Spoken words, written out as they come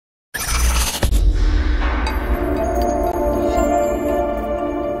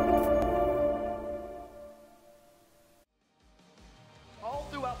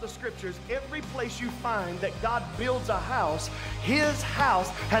find that God builds a house, His house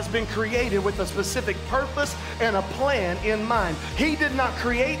has been created with a specific purpose and a plan in mind. He did not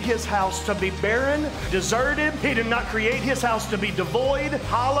create His house to be barren, deserted. He did not create His house to be devoid,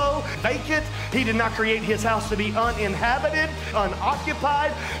 hollow, vacant. He did not create His house to be uninhabited,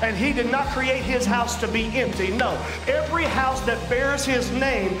 unoccupied, and He did not create His house to be empty. No, every house that bears His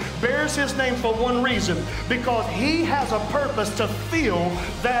name for one reason, because He has a purpose to fill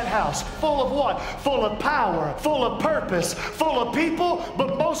that house. Full of what? Full of power, full of purpose, full of people,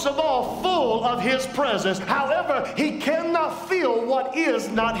 but most of all, full of His presence. However, He cannot fill what is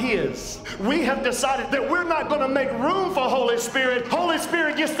not His. We have decided that we're not going to make room for Holy Spirit. Holy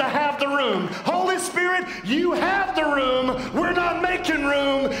Spirit gets to have the room. Holy Spirit, you have the room. We're not making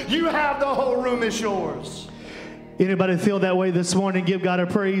room. You have the whole room is yours. Anybody feel that way this morning? Give God a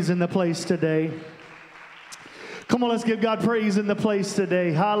praise in the place today. Come on, let's give God praise in the place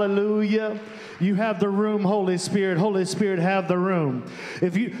today. Hallelujah. You have the room, Holy Spirit. Holy Spirit, have the room.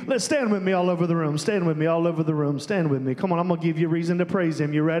 Let's stand with me all over the room. Stand with me all over the room. Stand with me. Come on, I'm going to give you a reason to praise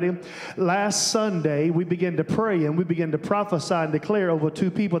Him. You ready? Last Sunday, we began to pray and we began to prophesy and declare over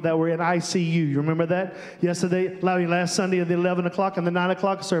 2 people that were in ICU. You remember that? Yesterday, last Sunday at the 11 o'clock and the 9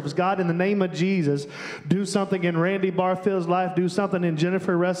 o'clock service. God, in the name of Jesus, do something in Randy Barfield's life. Do something in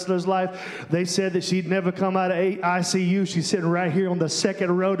Jennifer Ressler's life. They said that she'd never come out of ICU. She's sitting right here on the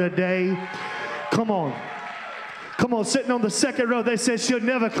second row today. Come on. Come on, sitting on the second row, they said she'll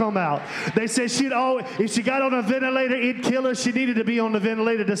never come out. They said if she got on a ventilator, it'd kill her. She needed to be on the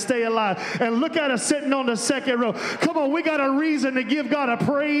ventilator to stay alive. And look at her sitting on the second row. Come on, we got a reason to give God a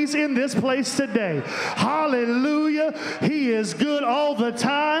praise in this place today. Hallelujah. He is good all the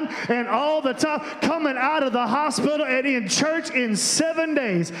time and all the time. Coming out of the hospital and in church in 7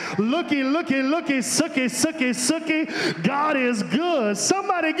 days. Looky, sooky. God is good.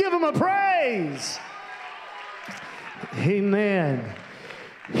 Somebody give Him a praise. Amen.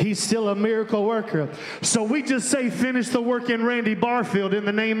 He's still a miracle worker. So we just say finish the work in Randy Barfield in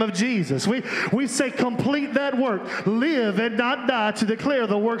the name of Jesus. We say complete that work. Live and not die to declare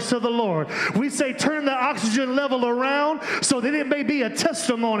the works of the Lord. We say turn the oxygen level around so that it may be a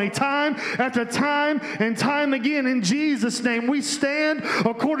testimony time after time and time again. In Jesus' name, we stand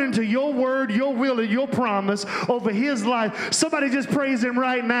according to your word, your will, and your promise over his life. Somebody just praise him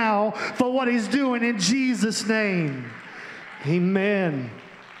right now for what he's doing in Jesus' name. Amen.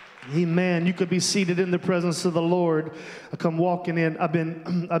 Amen. You could be seated in the presence of the Lord. I come walking in. I've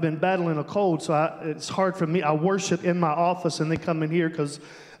been battling a cold, so it's hard for me. I worship in my office and then come in here because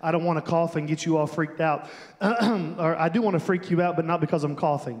I don't want to cough and get you all freaked out. Or I do want to freak you out, but not because I'm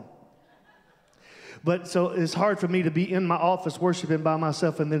coughing. But so it's hard for me to be in my office worshiping by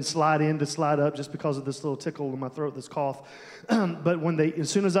myself and then slide in to slide up just because of this little tickle in my throat, this cough. But as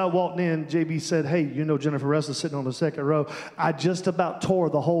soon as I walked in, JB said, hey, you know Jennifer Russell sitting on the second row. I just about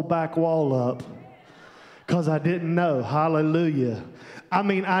tore the whole back wall up because I didn't know. Hallelujah. I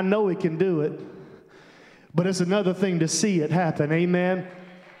mean, I know he can do it, but it's another thing to see it happen. Amen.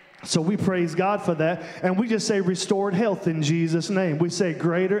 So we praise God for that, and we just say restored health in Jesus' name. We say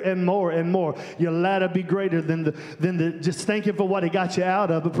greater and more and more. Your latter be greater than the. Just thank Him for what He got you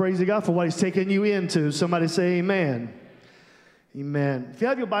out of, but praise God for what He's taking you into. Somebody say amen. Amen. If you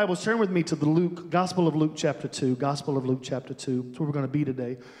have your Bibles, turn with me to the Gospel of Luke chapter 2. Gospel of Luke chapter 2. That's where we're going to be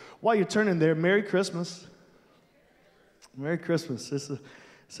today. While you're turning there, Merry Christmas. Merry Christmas.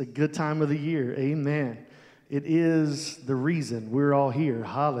 It's a good time of the year. Amen. It is the reason we're all here.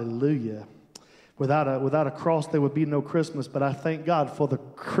 Hallelujah. Without a cross, there would be no Christmas, but I thank God for the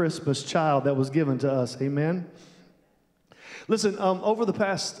Christmas child that was given to us. Amen. Listen, over the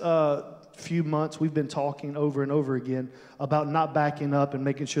past few months, we've been talking over and over again about not backing up and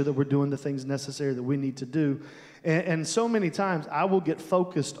making sure that we're doing the things necessary that we need to do. And so many times I will get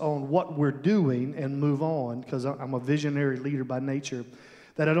focused on what we're doing and move on because I'm a visionary leader by nature,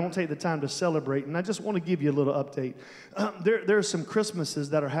 that I don't take the time to celebrate. And I just want to give you a little update. There are some Christmases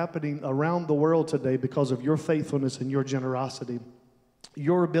that are happening around the world today because of your faithfulness and your generosity,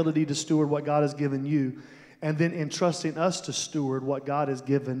 your ability to steward what God has given you, and then entrusting us to steward what God has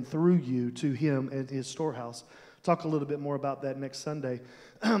given through you to Him and His storehouse. Talk a little bit more about that next Sunday.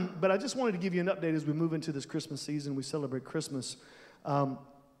 But I just wanted to give you an update as we move into this Christmas season. We celebrate Christmas.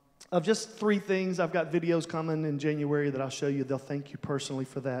 Of just 3 things. I've got videos coming in January that I'll show you. They'll thank you personally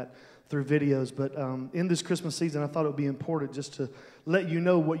for that through videos. But in this Christmas season, I thought it would be important just to let you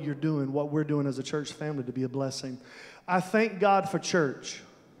know what you're doing, what we're doing as a church family to be a blessing. I thank God for church.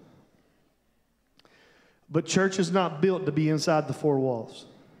 But church is not built to be inside the 4 walls.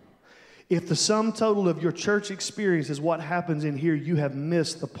 If the sum total of your church experience is what happens in here, you have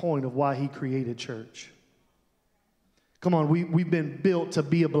missed the point of why he created church. Come on, we've been built to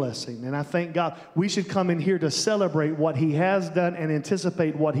be a blessing. And I thank God we should come in here to celebrate what he has done and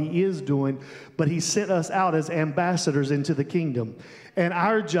anticipate what he is doing. But he sent us out as ambassadors into the kingdom. And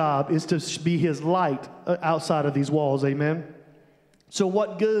our job is to be his light outside of these walls. Amen. So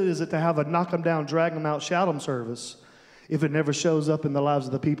what good is it to have a knock them down, drag them out, shout them service if it never shows up in the lives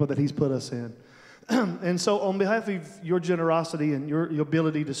of the people that he's put us in? And so on behalf of your generosity and your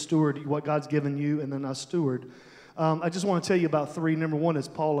ability to steward what God's given you and then us steward, I just want to tell you about three. Number one is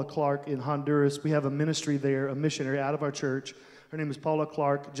Paula Clark in Honduras. We have a ministry there, a missionary out of our church. Her name is Paula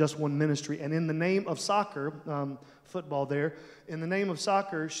Clark, Just One Ministry. And in the name of soccer, football there, in the name of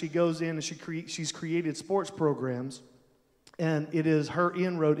soccer, she goes in and she's created sports programs. And it is her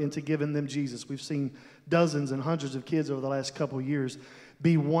inroad into giving them Jesus. We've seen dozens and hundreds of kids over the last couple of years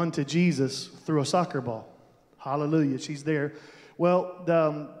be won to Jesus through a soccer ball. Hallelujah. She's there.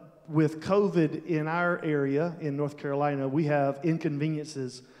 Well, with COVID in our area in North Carolina, we have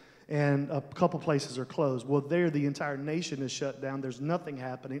inconveniences and a couple places are closed. Well, there the entire nation is shut down. There's nothing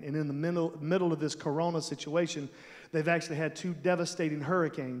happening. And in the middle of this corona situation, they've actually had 2 devastating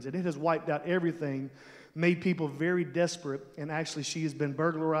hurricanes. And it has wiped out everything, made people very desperate. And actually, she has been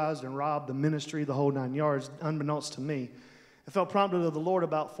burglarized and robbed, the ministry, the whole 9 yards, unbeknownst to me. I felt prompted of the Lord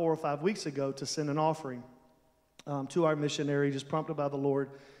about 4 or 5 weeks ago to send an offering to our missionary, just prompted by the Lord.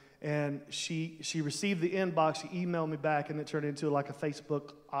 And she received the inbox. She emailed me back, and it turned into like a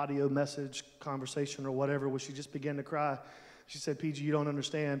Facebook audio message conversation or whatever, where she just began to cry. She said, PG, you don't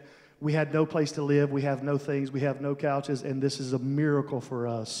understand. We had no place to live. We have no things. We have no couches, and this is a miracle for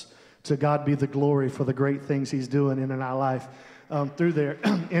us. To God be the glory for the great things he's doing in our life through there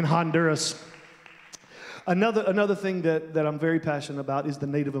in Honduras. Another thing that I'm very passionate about is the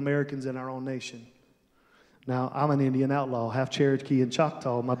Native Americans in our own nation. Now, I'm an Indian outlaw, half Cherokee and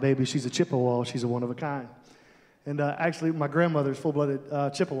Choctaw. My baby, she's a Chippewa. She's a one of a kind. And actually, my grandmother's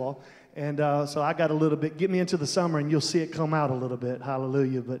full-blooded Chippewa. And so I got a little bit, get me into the summer and you'll see it come out a little bit.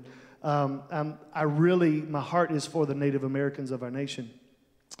 Hallelujah. But my heart is for the Native Americans of our nation.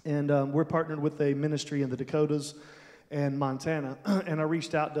 And we're partnered with a ministry in the Dakotas and Montana. And I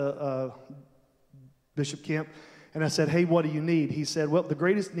reached out to Bishop Kemp and I said, hey, what do you need? He said, well, the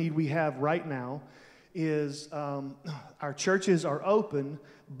greatest need we have right now is our churches are open,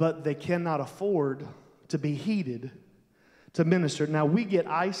 but they cannot afford to be heated to minister. Now, we get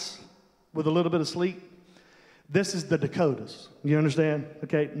ice with a little bit of sleet. This is the Dakotas. You understand?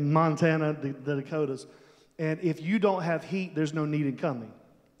 Okay, Montana, the Dakotas. And if you don't have heat, there's no need in coming.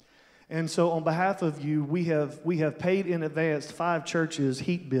 And so on behalf of you, we have paid in advance 5 churches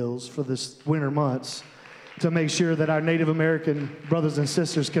heat bills for this winter months to make sure that our Native American brothers and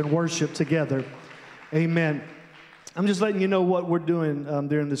sisters can worship together. Amen. I'm just letting you know what we're doing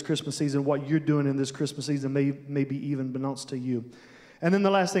during this Christmas season, what you're doing in this Christmas season, maybe even beknownst to you. And then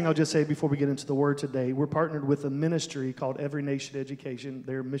the last thing I'll just say before we get into the word today, we're partnered with a ministry called Every Nation Education.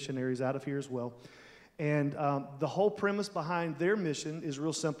 They're missionaries out of here as well. And the whole premise behind their mission is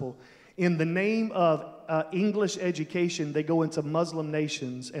real simple. In the name of English education, they go into Muslim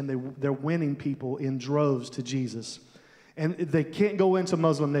nations and they're winning people in droves to Jesus. And they can't go into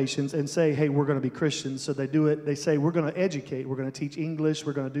Muslim nations and say, hey, we're going to be Christians. So they do it. They say, we're going to educate. We're going to teach English.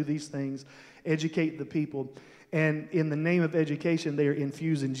 We're going to do these things, educate the people. And in the name of education, they are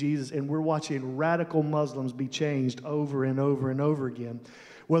infusing Jesus. And we're watching radical Muslims be changed over and over and over again.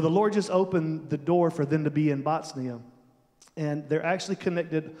 Well, the Lord just opened the door for them to be in Bosnia. And they're actually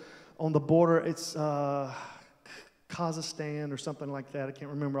connected on the border. It's Kazakhstan or something like that. I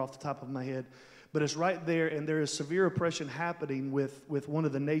can't remember off the top of my head. But it's right there, and there is severe oppression happening with one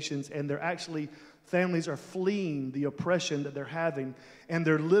of the nations, and families are fleeing the oppression that they're having, and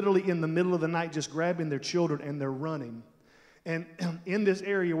they're literally in the middle of the night just grabbing their children, and they're running. And in this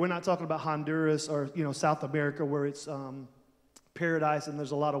area, we're not talking about Honduras or, South America where it's paradise and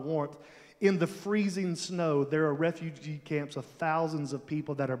there's a lot of warmth. In the freezing snow, there are refugee camps of thousands of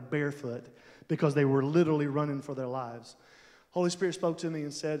people that are barefoot because they were literally running for their lives. Holy Spirit spoke to me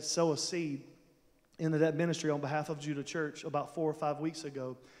and said, sow a seed into that ministry on behalf of Judah Church about 4 or 5 weeks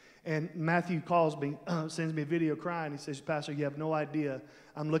ago. And Matthew calls me, sends me a video crying. He says, Pastor, you have no idea.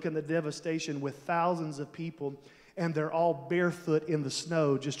 I'm looking at the devastation with thousands of people, and they're all barefoot in the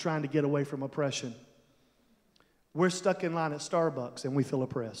snow just trying to get away from oppression. We're stuck in line at Starbucks, and we feel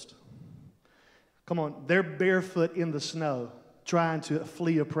oppressed. Come on, they're barefoot in the snow trying to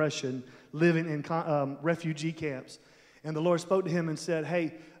flee oppression, living in refugee camps. And the Lord spoke to him and said,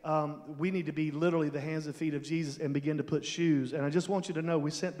 hey, we need to be literally the hands and feet of Jesus and begin to put shoes. And I just want you to know,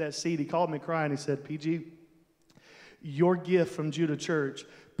 we sent that seed. He called me crying. He said, PG, your gift from Judah Church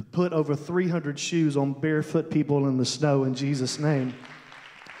put over 300 shoes on barefoot people in the snow in Jesus' name.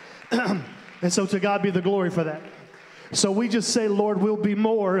 And so to God be the glory for that. So we just say, Lord, we'll be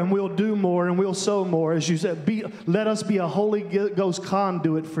more and we'll do more and we'll sow more. As you said, let us be a Holy Ghost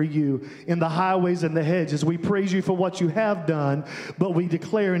conduit for you in the highways and the hedges. We praise you for what you have done, but we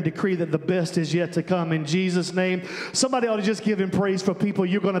declare and decree that the best is yet to come in Jesus' name. Somebody ought to just give him praise for people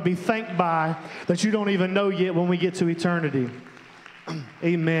you're going to be thanked by that you don't even know yet when we get to eternity.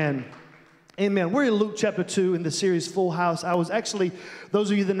 Amen. Amen. We're in Luke chapter 2 in the series Full House. I was actually, those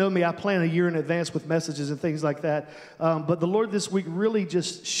of you that know me, I plan a year in advance with messages and things like that. But the Lord this week really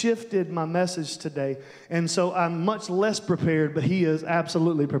just shifted my message today. And so I'm much less prepared, but he is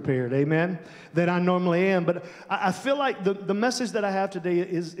absolutely prepared. Amen. Than I normally am. But I feel like the message that I have today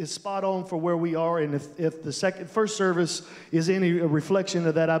is spot on for where we are. And if the first service is any reflection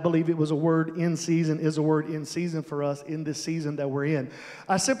of that, I believe it was a word in season, is a word in season for us in this season that we're in.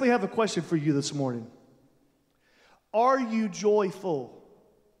 I simply have a question for you this morning. Are you joyful?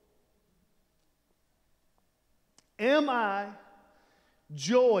 Am I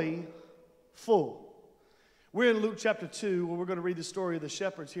joyful? We're in Luke chapter 2, where we're going to read the story of the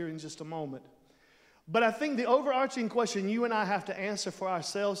shepherds here in just a moment. But I think the overarching question you and I have to answer for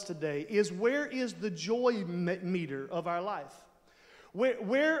ourselves today is, where is the joy meter of our life?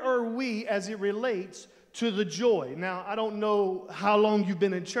 Where are we as it relates to the joy? Now, I don't know how long you've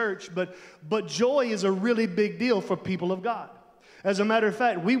been in church, but joy is a really big deal for people of God. As a matter of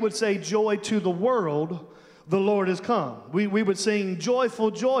fact, we would say joy to the world, the Lord has come. We would sing,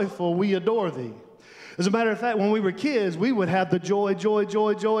 joyful, joyful, we adore thee. As a matter of fact, when we were kids, we would have the joy, joy,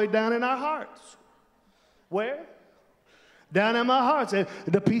 joy, joy down in our hearts. Where? Down in my heart. And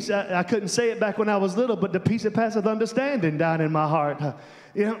the peace, I couldn't say it back when I was little, but the peace that passeth understanding down in my heart.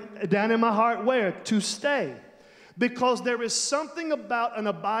 Down in my heart where? To stay. Because there is something about an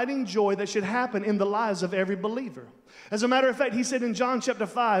abiding joy that should happen in the lives of every believer. As a matter of fact, he said in John chapter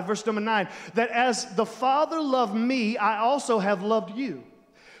 5, verse number 9, that as the Father loved me, I also have loved you.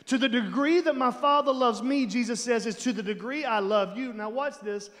 To the degree that my Father loves me, Jesus says, is to the degree I love you. Now watch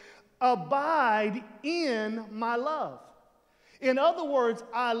this. Abide in my love. In other words,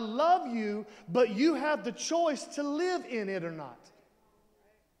 I love you, but you have the choice to live in it or not.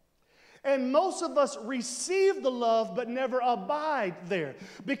 And most of us receive the love but never abide there,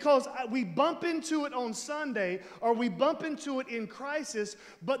 because we bump into it on Sunday or we bump into it in crisis,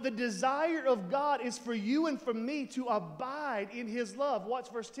 but the desire of God is for you and for me to abide in his love.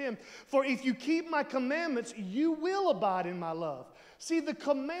 Watch verse 10. For if you keep my commandments, you will abide in my love. See, the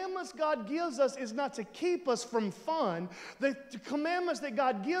commandments God gives us is not to keep us from fun. The commandments that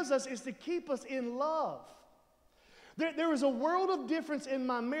God gives us is to keep us in love. There is a world of difference in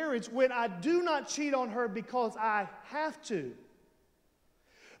my marriage when I do not cheat on her because I have to,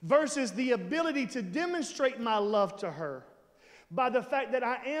 versus the ability to demonstrate my love to her by the fact that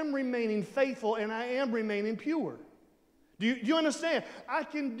I am remaining faithful and I am remaining pure. Do you understand? I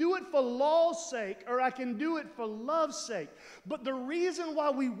can do it for law's sake or I can do it for love's sake. But the reason why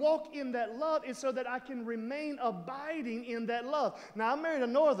we walk in that love is so that I can remain abiding in that love. Now, I married a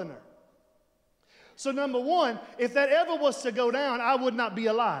northerner. So number one, if that ever was to go down, I would not be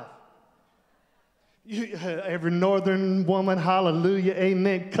alive. Every northern woman, hallelujah,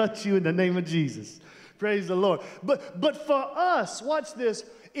 amen, cut you in the name of Jesus. Praise the Lord. But for us, watch this,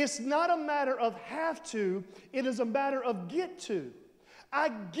 it's not a matter of have to, it is a matter of get to. I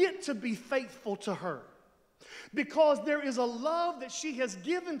get to be faithful to her because there is a love that she has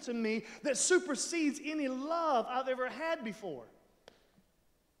given to me that supersedes any love I've ever had before.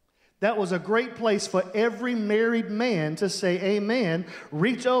 That was a great place for every married man to say amen,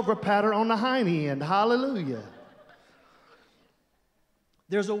 reach over, pat her on the hiney end. Hallelujah.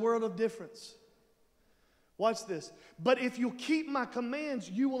 There's a world of difference. Watch this. But if you keep my commands,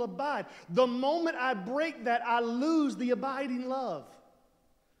 you will abide. The moment I break that, I lose the abiding love.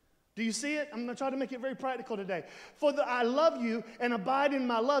 Do you see it? I'm going to try to make it very practical today. For I love you and abide in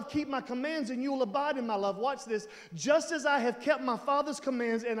my love. Keep my commands and you will abide in my love. Watch this. Just as I have kept my Father's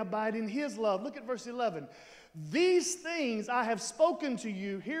commands and abide in his love. Look at verse 11. These things I have spoken to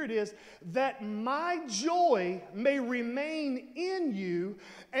you, here it is, that my joy may remain in you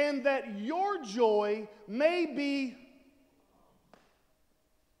and that your joy may be.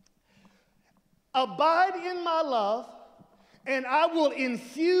 Abide in my love, and I will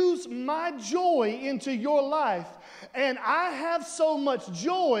infuse my joy into your life. And I have so much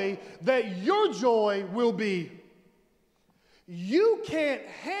joy that your joy will be. You can't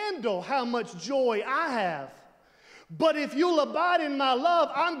handle how much joy I have. But if you'll abide in my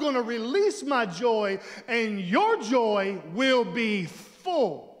love, I'm going to release my joy, and your joy will be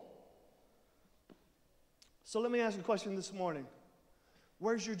full. So let me ask you a question this morning.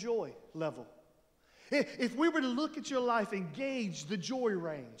 Where's your joy level? If we were to look at your life and gauge the joy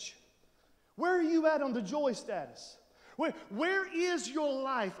range, where are you at on the joy status? Where is your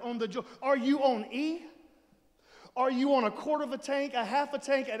life on the joy? Are you on E? Are you on a quarter of a tank, a half a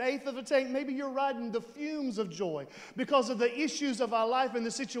tank, an eighth of a tank? Maybe you're riding the fumes of joy because of the issues of our life and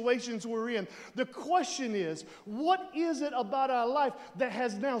the situations we're in. The question is, what is it about our life that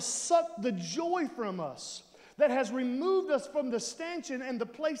has now sucked the joy from us, that has removed us from the stanchion and the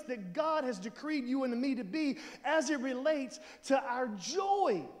place that God has decreed you and me to be as it relates to our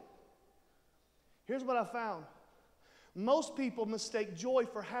joy? Here's what I found. Most people mistake joy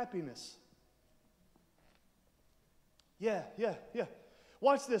for happiness. Yeah.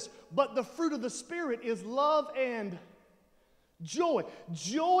 Watch this. But the fruit of the Spirit is love and joy.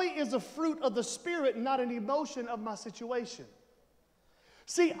 Joy is a fruit of the Spirit, not an emotion of my situation.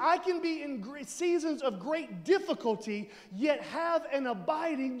 See, I can be in seasons of great difficulty, yet have an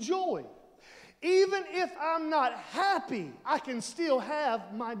abiding joy. Even if I'm not happy, I can still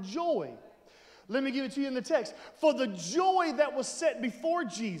have my joy. Let me give it to you in the text. For the joy that was set before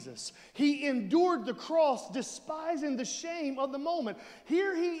Jesus, he endured the cross, despising the shame of the moment.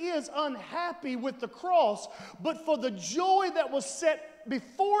 Here he is unhappy with the cross, but for the joy that was set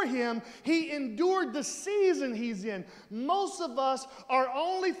before him, he endured the season he's in. Most of us are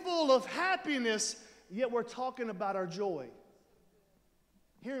only full of happiness, yet we're talking about our joy.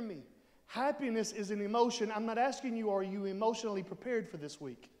 Hear me. Happiness is an emotion. I'm not asking you, are you emotionally prepared for this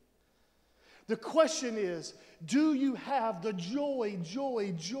week? The question is, do you have the joy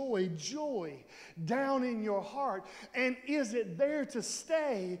down in your heart? And is it there to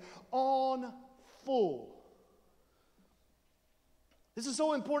stay on full? This is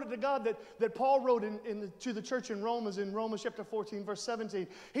so important to God that Paul wrote to the church in Romans chapter 14, verse 17.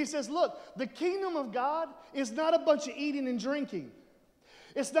 He says, look, the kingdom of God is not a bunch of eating and drinking.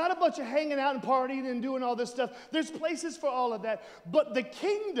 It's not a bunch of hanging out and partying and doing all this stuff. There's places for all of that. But the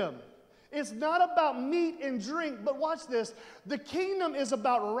kingdom, it's not about meat and drink, but watch this. The kingdom is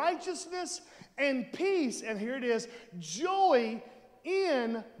about righteousness and peace, and here it is, joy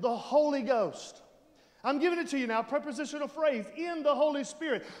in the Holy Ghost. I'm giving it to you now, prepositional phrase, in the Holy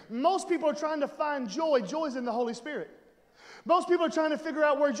Spirit. Most people are trying to find joy. Joy is in the Holy Spirit. Most people are trying to figure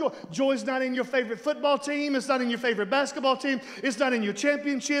out where joy is not in your favorite football team. It's not in your favorite basketball team. It's not in your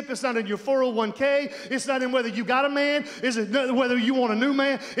championship. It's not in your 401k. It's not in whether you got a man. It's whether you want a new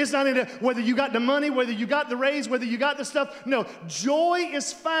man. It's not in whether you got the money, whether you got the raise, whether you got the stuff. No, joy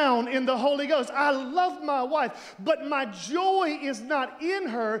is found in the Holy Ghost. I love my wife, but my joy is not in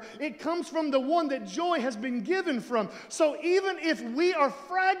her. It comes from the one that joy has been given from. So even if we are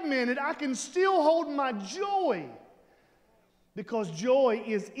fragmented, I can still hold my joy. Because joy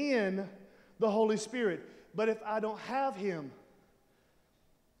is in the Holy Spirit. But if I don't have him,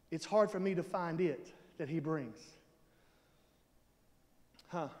 it's hard for me to find it that he brings.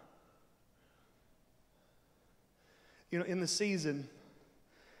 You know, in the season,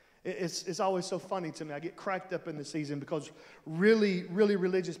 it's always so funny to me. I get cracked up in the season because really, really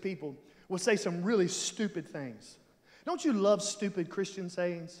religious people will say some really stupid things. Don't you love stupid Christian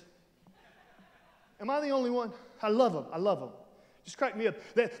sayings? Am I the only one? I love them. Just crack me up.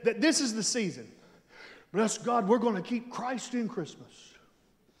 That this is the season. Bless God, we're going to keep Christ in Christmas.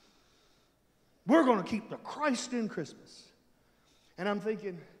 We're going to keep the Christ in Christmas. And I'm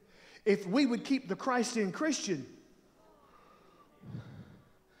thinking, if we would keep the Christ in Christian,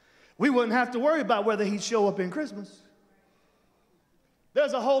 we wouldn't have to worry about whether he'd show up in Christmas.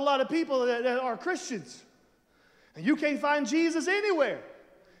 There's a whole lot of people that are Christians, and you can't find Jesus anywhere.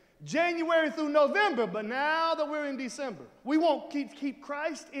 January through November, but now that we're in December, we won't keep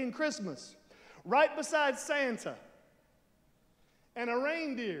Christ in Christmas. Right beside Santa and a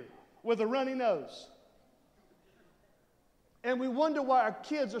reindeer with a runny nose. And we wonder why our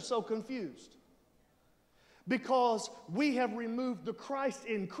kids are so confused. Because we have removed the Christ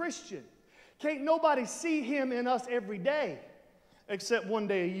in Christian. Can't nobody see him in us every day except one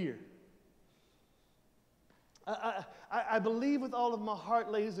day a year. I believe with all of my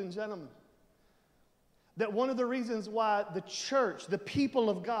heart, ladies and gentlemen, that one of the reasons why the church, the people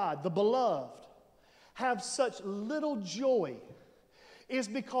of God, the beloved, have such little joy is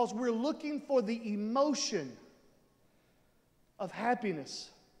because we're looking for the emotion of happiness,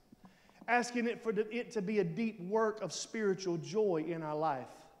 asking it for it to be a deep work of spiritual joy in our life.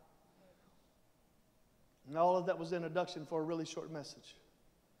 And all of that was introduction for a really short message.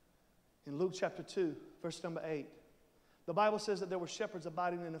 In Luke chapter 2, verse number 8, the Bible says that there were shepherds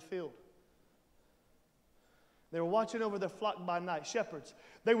abiding in a field. They were watching over their flock by night. Shepherds.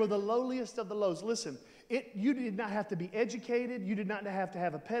 They were the lowliest of the lows. Listen, you did not have to be educated. You did not have to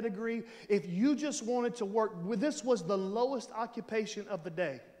have a pedigree. If you just wanted to work, this was the lowest occupation of the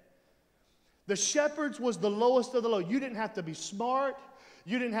day. The shepherds was the lowest of the low. You didn't have to be smart.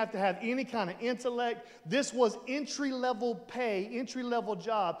 You didn't have to have any kind of intellect. This was entry-level pay, entry-level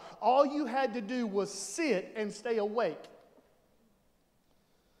job. All you had to do was sit and stay awake.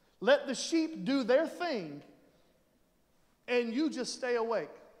 Let the sheep do their thing, and you just stay awake.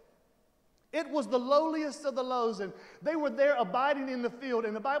 It was the lowliest of the lows, and they were there abiding in the field.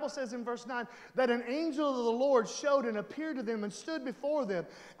 And the Bible says in verse 9 that an angel of the Lord showed and appeared to them and stood before them.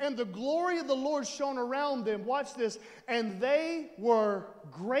 And the glory of the Lord shone around them. Watch this. And they were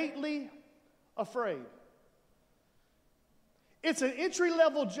greatly afraid. It's an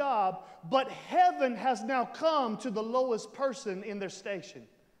entry-level job, but heaven has now come to the lowest person in their station.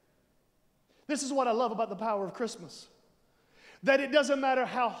 This is what I love about the power of Christmas. That it doesn't matter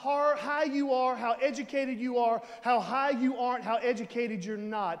how high you are, how educated you are, how high you aren't, how educated you're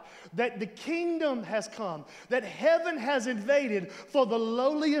not. That the kingdom has come. That heaven has invaded for the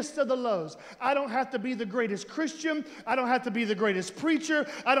lowliest of the lows. I don't have to be the greatest Christian. I don't have to be the greatest preacher.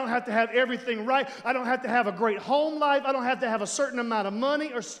 I don't have to have everything right. I don't have to have a great home life. I don't have to have a certain amount of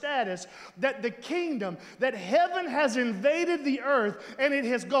money or status. That the kingdom, that heaven has invaded the earth, and it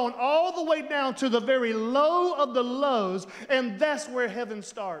has gone all the way down to the very low of the lows, and that's where heaven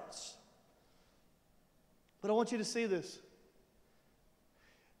starts. But I want you to see this.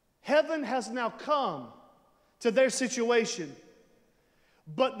 Heaven has now come to their situation,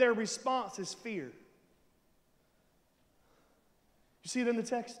 but their response is fear. You see it in the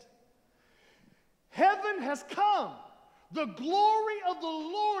text? Heaven has come. The glory of the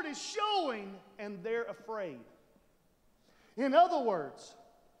Lord is showing, and they're afraid. In other words,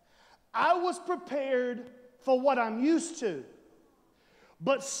 I was prepared for what I'm used to.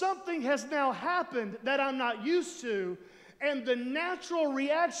 But something has now happened that I'm not used to, and the natural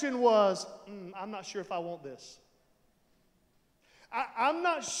reaction was, I'm not sure if I want this. I'm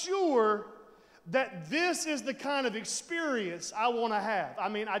not sure that this is the kind of experience I want to have. I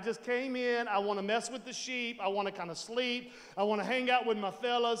mean, I just came in, I want to mess with the sheep, I want to kind of sleep, I want to hang out with my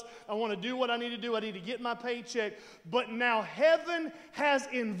fellas, I want to do what I need to do, I need to get my paycheck. But now heaven has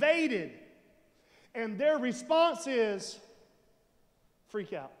invaded, and their response is,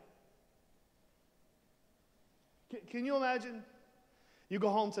 freak out. Can you imagine? You go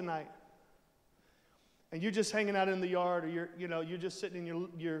home tonight, and you're just hanging out in the yard, or you're just sitting in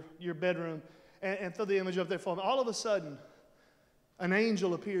your bedroom, and throw the image up there for me. All of a sudden, an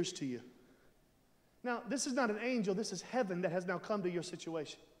angel appears to you. Now, this is not an angel. This is heaven that has now come to your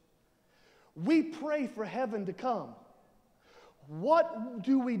situation. We pray for heaven to come. What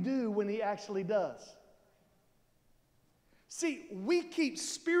do we do when he actually does? See, we keep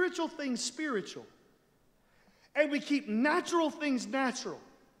spiritual things spiritual, and we keep natural things natural,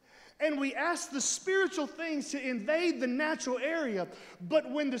 and we ask the spiritual things to invade the natural area,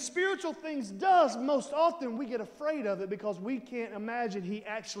 but when the spiritual things does, most often we get afraid of it because we can't imagine he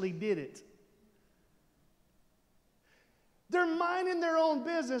actually did it. They're minding their own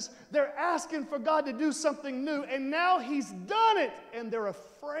business, they're asking for God to do something new, and now he's done it, and they're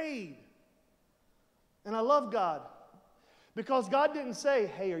afraid. And I love God. Because God didn't say,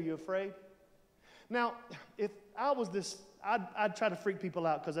 hey, are you afraid? Now, if I was this, I'd try to freak people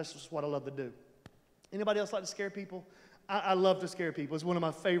out because that's just what I love to do. Anybody else like to scare people? I love to scare people. It's one of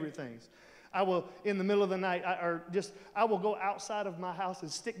my favorite things. I will, in the middle of the night, I will go outside of my house and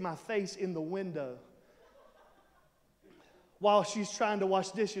stick my face in the window while she's trying to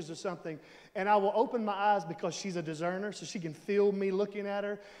wash dishes or something. And I will open my eyes because she's a discerner, so she can feel me looking at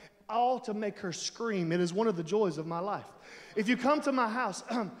her, all to make her scream. It is one of the joys of my life. If you come to my house,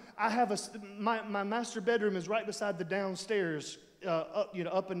 I have my master bedroom is right beside the downstairs,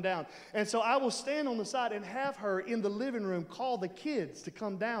 up and down. And so I will stand on the side and have her in the living room call the kids to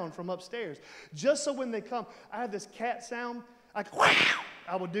come down from upstairs. Just so when they come, I have this cat sound.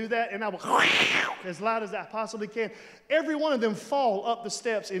 I will do that, and I will as loud as I possibly can. Every one of them fall up the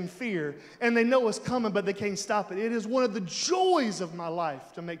steps in fear, and they know it's coming, but they can't stop it. It is one of the joys of my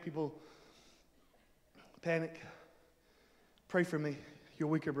life to make people panic. Pray for me, your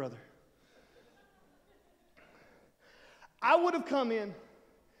weaker brother. I would have come in,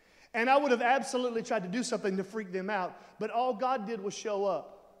 and I would have absolutely tried to do something to freak them out, but all God did was show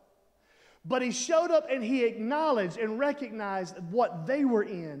up. But he showed up and he acknowledged and recognized what they were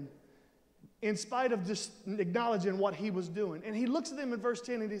in, in spite of just acknowledging what he was doing. And he looks at them in verse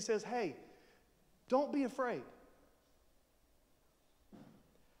 10 and he says, hey, don't be afraid.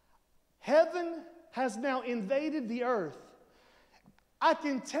 Heaven has now invaded the earth. I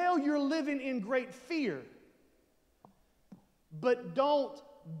can tell you're living in great fear, but don't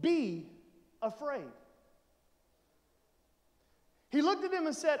be afraid. He looked at them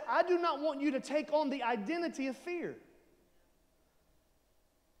and said, I do not want you to take on the identity of fear.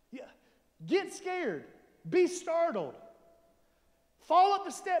 Yeah. Get scared. Be startled. Fall up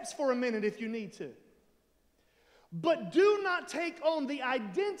the steps for a minute if you need to. But do not take on the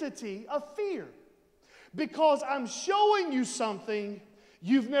identity of fear, because I'm showing you something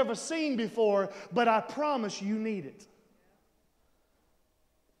you've never seen before, but I promise you need it.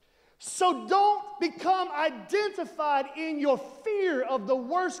 So don't become identified in your fear of the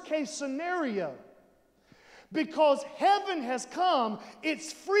worst case scenario, because heaven has come.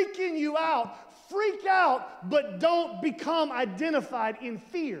 It's freaking you out. Freak out, but don't become identified in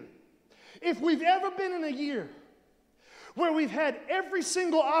fear. If we've ever been in a year where we've had every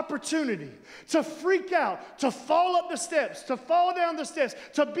single opportunity to freak out, to fall up the steps, to fall down the steps,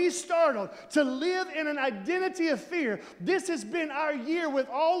 to be startled, to live in an identity of fear, this has been our year with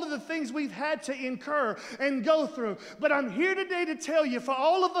all of the things we've had to incur and go through. But I'm here today to tell you, for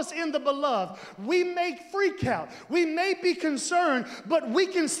all of us in the beloved, we may freak out, we may be concerned, but we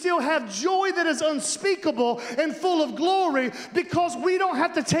can still have joy that is unspeakable and full of glory, because we don't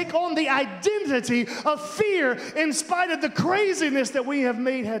have to take on the identity of fear in spite of the craziness that we have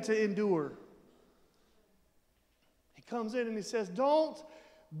had to endure. He comes in and he says, don't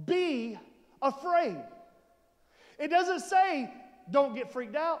be afraid. It doesn't say don't get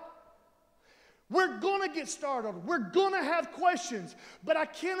freaked out. We're going to get startled. We're going to have questions, but I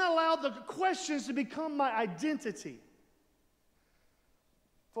can't allow the questions to become my identity.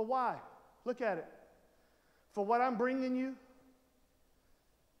 For why? Look at it. For what I'm bringing you.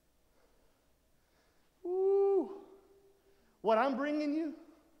 Ooh. What I'm bringing you,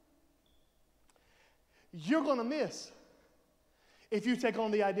 you're going to miss if you take on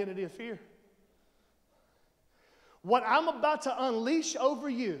the identity of fear. What I'm about to unleash over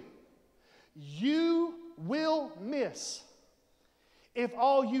you, you will miss if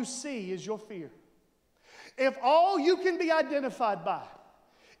all you see is your fear. If all you can be identified by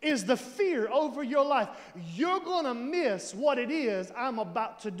is the fear over your life, you're going to miss what it is I'm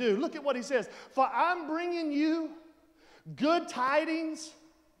about to do. Look at what he says. For I'm bringing you good tidings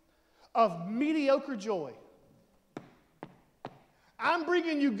of mediocre joy. I'm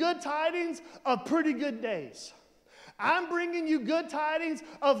bringing you good tidings of pretty good days. I'm bringing you good tidings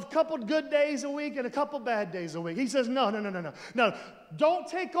of a couple good days a week and a couple bad days a week. He says, no. Don't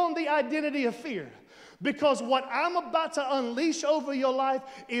take on the identity of fear, because what I'm about to unleash over your life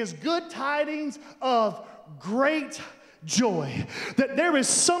is good tidings of great joy. That there is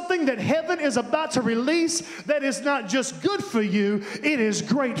something that heaven is about to release that is not just good for you, it is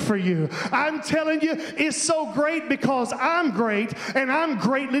great for you. I'm telling you, it's so great because I'm great and I'm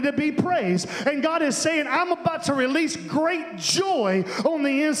greatly to be praised. And God is saying, I'm about to release great joy on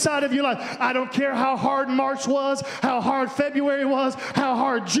the inside of your life. I don't care how hard March was, how hard February was, how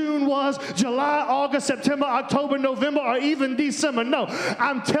hard June was, July, August, September, October, November, or even December. No,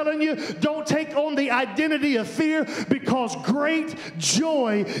 I'm telling you, don't take on the identity of fear, because great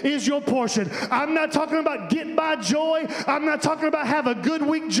joy is your portion. I'm not talking about get by joy. I'm not talking about have a good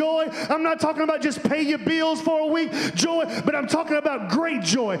week joy. I'm not talking about just pay your bills for a week joy, but I'm talking about great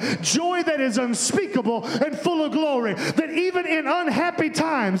joy. Joy that is unspeakable and full of glory. That even in unhappy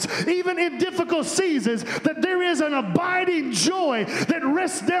times, even in difficult seasons, that there is an abiding joy that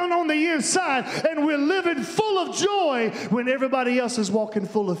rests down on the inside, and we're living full of joy when everybody else is walking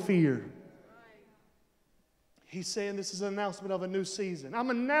full of fear. He's saying this is an announcement of a new season.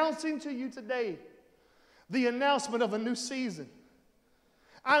 I'm announcing to you today the announcement of a new season.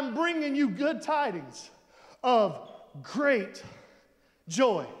 I'm bringing you good tidings of great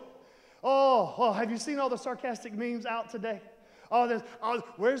joy. Oh, have you seen all the sarcastic memes out today?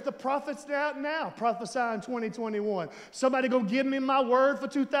 Where's the prophets now? Prophesying 2021. Somebody gonna give me my word for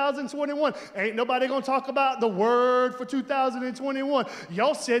 2021. Ain't nobody gonna talk about the word for 2021.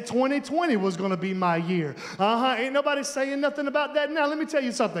 Y'all said 2020 was gonna be my year. Ain't nobody saying nothing about that now. Let me tell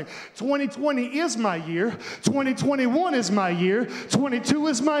you something. 2020 is my year. 2021 is my year. 22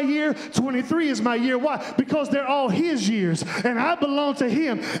 is my year. 23 is my year. Why? Because they're all his years, and I belong to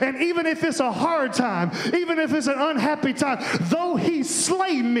him. And even if it's a hard time, even if it's an unhappy time, though he he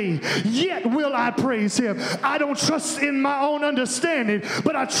slay me, yet will I praise him. I don't trust in my own understanding,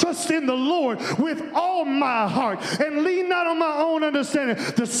 but I trust in the Lord with all my heart, and lean not on my own understanding.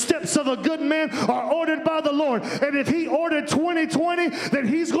 The steps of a good man are ordered by the Lord. And if he ordered 2020, then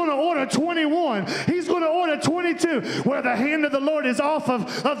he's going to order 21. He's going to order 22. Where the hand of the Lord is off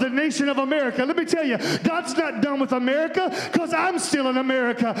of the nation of America. Let me tell you, God's not done with America, because I'm still in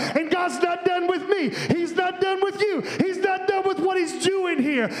America. And God's not done with me. He's not done with you. He's not done with what he's doing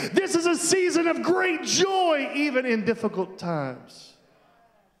here. This is a season of great joy, even in difficult times.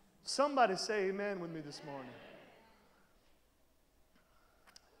 Somebody say amen with me this morning.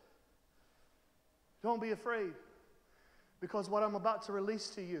 Don't be afraid, because what I'm about to release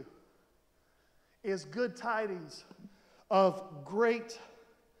to you is good tidings of great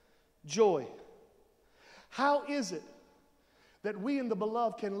joy. How is it that we in the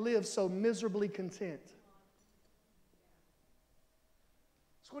beloved can live so miserably content?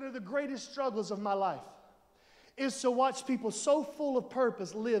 It's one of the greatest struggles of my life, is to watch people so full of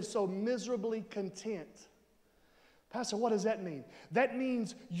purpose live so miserably content. Pastor, what does that mean? That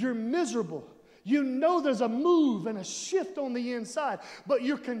means you're miserable. You know there's a move and a shift on the inside, but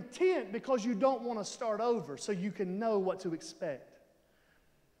you're content because you don't want to start over, so you can know what to expect.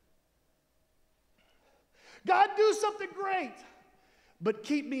 God, do something great, but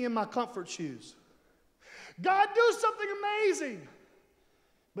keep me in my comfort shoes. God, do something amazing,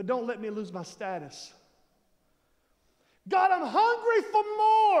 but don't let me lose my status. God, I'm hungry for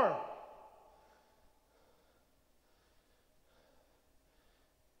more.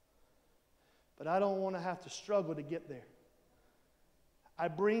 But I don't want to have to struggle to get there. I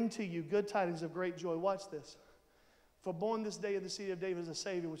bring to you good tidings of great joy. Watch this. For born this day of the seed of David is a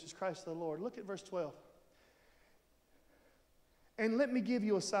Savior, which is Christ the Lord. Look at verse 12. And let me give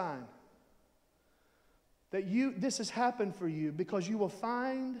you a sign that this has happened for you, because you will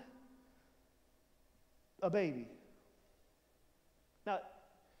find a baby. Now,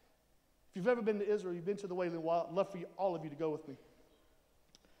 if you've ever been to Israel, you've been to the Wailing Wall, I'd love for all of you to go with me.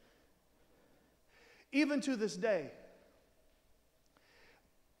 Even to this day,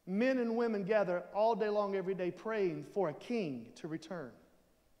 men and women gather all day long, every day, praying for a king to return.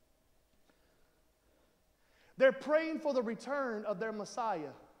 They're praying for the return of their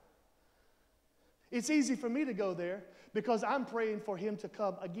Messiah. It's easy for me to go there because I'm praying for him to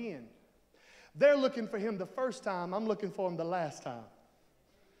come again. They're looking for him the first time. I'm looking for him the last time.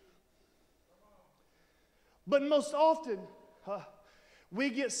 But most often, we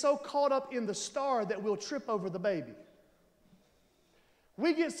get so caught up in the star that we'll trip over the baby.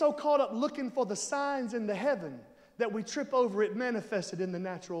 We get so caught up looking for the signs in the heaven that we trip over it manifested in the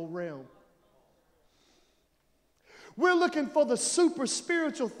natural realm. We're looking for the super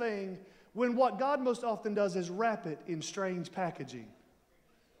spiritual thing when what God most often does is wrap it in strange packaging.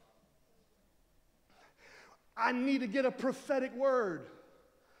 I need to get a prophetic word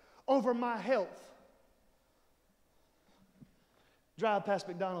over my health. Drive past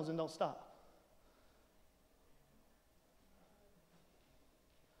McDonald's and don't stop.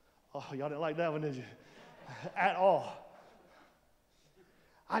 Oh, y'all didn't like that one, did you? At all.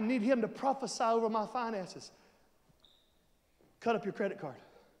 I need him to prophesy over my finances. Cut up your credit card.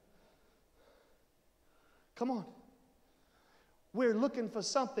 Come on. We're looking for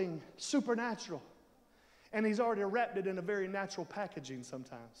something supernatural, and he's already wrapped it in a very natural packaging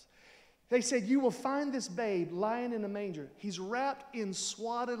sometimes. They said, you will find this babe lying in a manger. He's wrapped in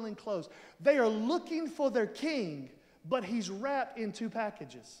swaddling clothes. They are looking for their king, but he's wrapped in two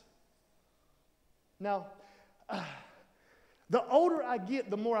packages. Now, the older I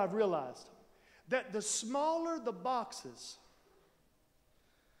get, the more I've realized that the smaller the boxes,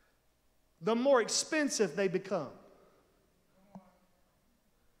 the more expensive they become.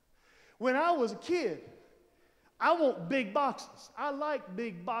 When I was a kid, I want big boxes. I like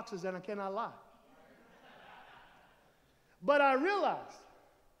big boxes, and I cannot lie. But I realized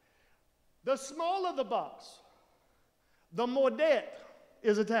the smaller the box, the more debt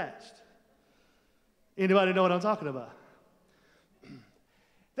is attached. Anybody know what I'm talking about?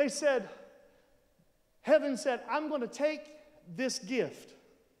 They said, heaven said, I'm going to take this gift,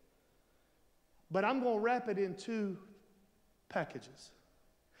 but I'm going to wrap it in two packages.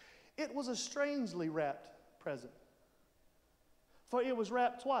 It was a strangely wrapped present, for it was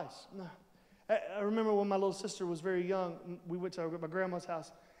wrapped twice. I remember when my little sister was very young, we went to my grandma's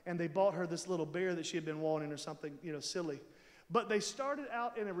house, and they bought her this little bear that she had been wanting or something, silly. But they started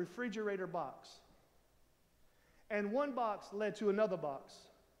out in a refrigerator box, and one box led to another box,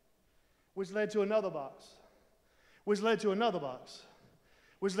 which led to another box, which led to another box,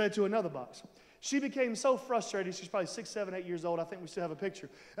 which led to another box. She became so frustrated. She's probably 6, 7, 8 years old. I think we still have a picture.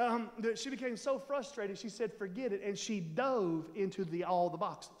 She became so frustrated, she said, forget it. And she dove into all the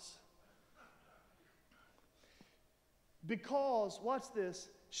boxes. Because, watch this,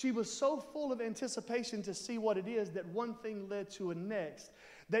 she was so full of anticipation to see what it is that one thing led to a next,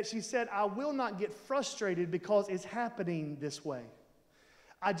 that she said, I will not get frustrated because it's happening this way.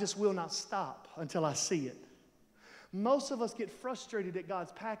 I just will not stop until I see it. Most of us get frustrated at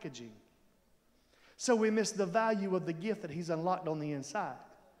God's packaging. So we miss the value of the gift that He's unlocked on the inside.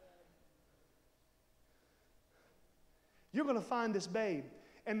 You're going to find this babe.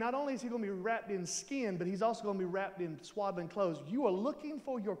 And not only is he going to be wrapped in skin, but he's also going to be wrapped in swaddling clothes. You are looking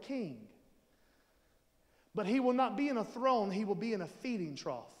for your king. But he will not be in a throne. He will be in a feeding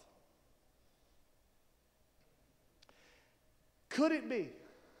trough. Could it be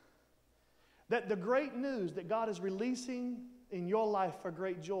that the great news that God is releasing in your life for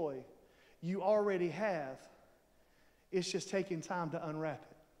great joy, you already have? It's just taking time to unwrap it.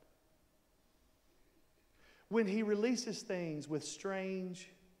 When He releases things with strange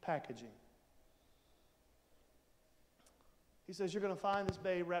packaging. He says, you're going to find this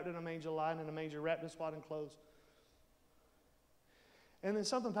babe wrapped in a manger, lying in a manger, wrapped in swaddling clothes. And then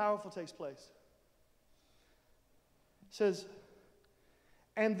something powerful takes place. It says,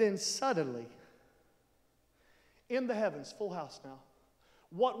 and then suddenly, in the heavens, full house now,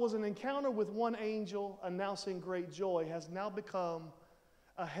 what was an encounter with one angel announcing great joy has now become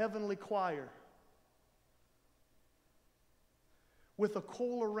a heavenly choir with a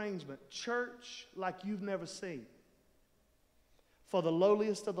cool arrangement, church like you've never seen, for the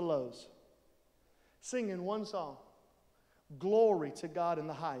lowliest of the lows, singing one song, glory to God in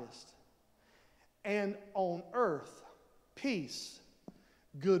the highest, and on earth, peace,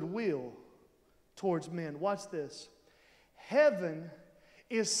 goodwill towards men. Watch this. Heaven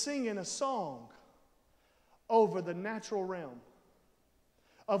is singing a song over the natural realm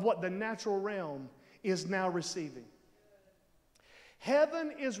of what the natural realm is now receiving.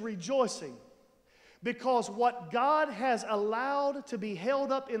 Heaven is rejoicing because what God has allowed to be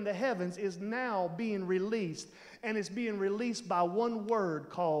held up in the heavens is now being released, and it's being released by one word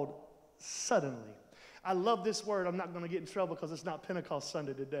called suddenly. I love this word. I'm not going to get in trouble because it's not Pentecost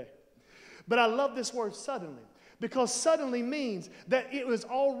Sunday today. But I love this word suddenly because suddenly means that it was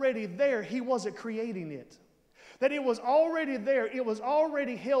already there. He wasn't creating it. That it was already there, it was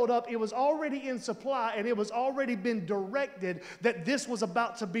already held up, it was already in supply, and it was already been directed that this was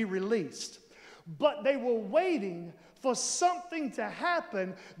about to be released. But they were waiting for something to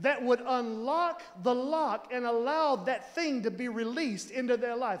happen that would unlock the lock and allow that thing to be released into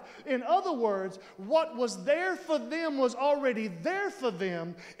their life. In other words, what was there for them was already there for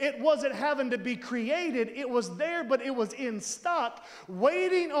them. It wasn't having to be created. It was there, but it was in stock,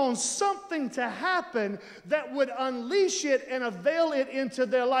 waiting on something to happen that would unleash it and avail it into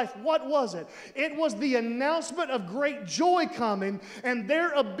their life. What was it? It was the announcement of great joy coming and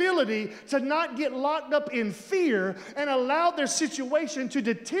their ability to not get locked up in fear and allowed their situation to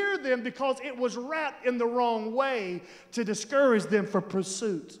deter them because it was wrapped in the wrong way to discourage them for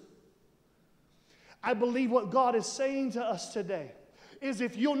pursuit. I believe what God is saying to us today is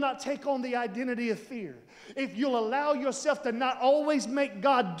if you'll not take on the identity of fear, if you'll allow yourself to not always make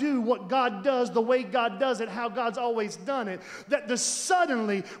God do what God does the way God does it, how God's always done it, that the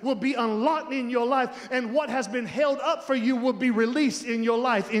suddenly will be unlocked in your life and what has been held up for you will be released in your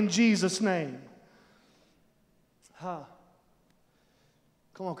life in Jesus' name.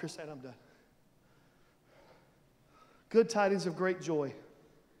 Come on, Chris, I'm done. Good tidings of great joy.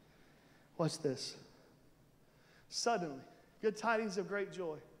 Watch this. Suddenly, good tidings of great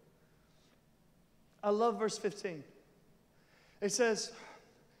joy. I love verse 15. It says,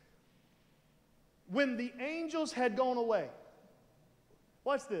 when the angels had gone away,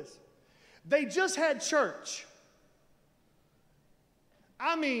 watch this. They just had church.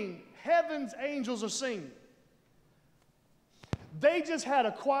 I mean, heaven's angels are singing. They just had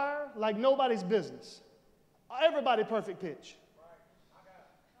a choir like nobody's business. Everybody perfect pitch.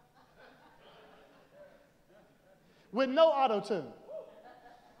 With no auto-tune.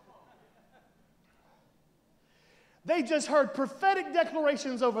 They just heard prophetic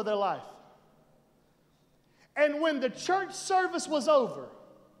declarations over their life. And when the church service was over,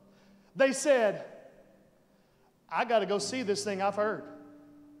 they said, I got to go see this thing I've heard.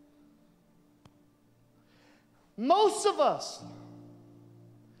 Most of us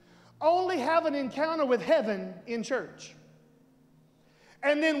only have an encounter with heaven in church.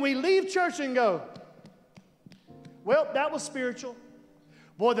 And then we leave church and go, well, that was spiritual.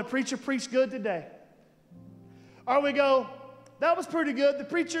 Boy, the preacher preached good today. Or we go, that was pretty good. The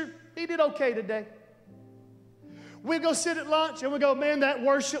preacher, He did okay today. We go sit at lunch and we go, man, that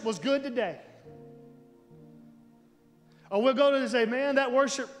worship was good today. Or we'll go to and say, man, that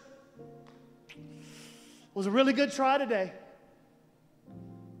worship was a really good try today.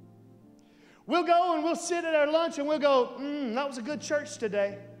 We'll go and we'll sit at our lunch and we'll go, that was a good church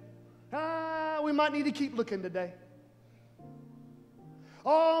today. We might need to keep looking today.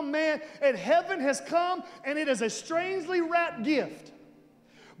 Oh man, and heaven has come and it is a strangely wrapped gift.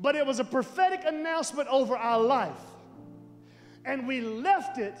 But it was a prophetic announcement over our life. And we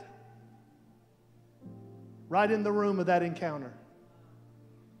left it right in the room of that encounter.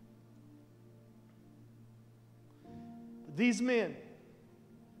 But these men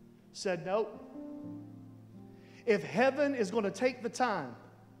said, nope. If heaven is going to take the time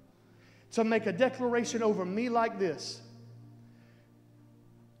to make a declaration over me like this,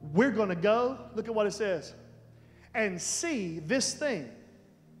 we're going to go, look at what it says, and see this thing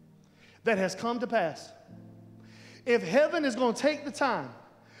that has come to pass. If heaven is going to take the time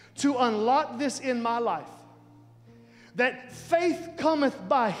to unlock this in my life, that faith cometh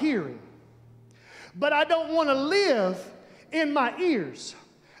by hearing, but I don't want to live in my ears.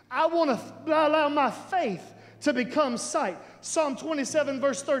 I want to allow my faith to become sight. Psalm 27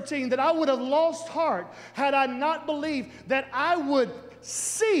 verse 13, that I would have lost heart had I not believed that I would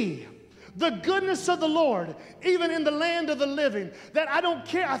see the goodness of the Lord, even in the land of the living. That I don't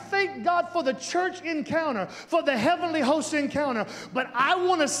care. I thank God for the church encounter, for the heavenly host encounter, but I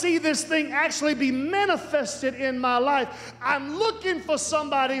want to see this thing actually be manifested in my life. I'm looking for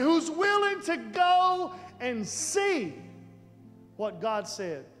somebody who's willing to go and see what God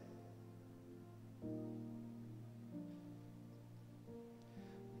said.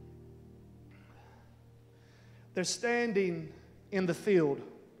 They're standing in the field.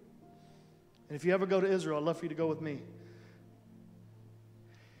 And if you ever go to Israel, I'd love for you to go with me.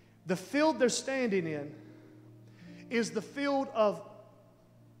 The field they're standing in is the field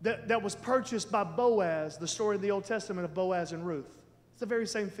that was purchased by Boaz, the story in the Old Testament of Boaz and Ruth. It's the very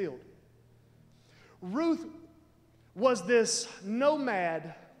same field. Ruth was this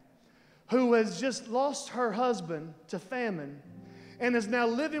nomad who has just lost her husband to famine and is now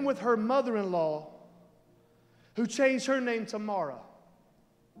living with her mother-in-law, who changed her name to Mara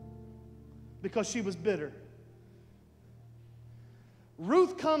because she was bitter.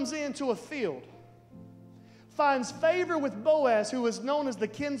 Ruth comes into a field, finds favor with Boaz, who is known as the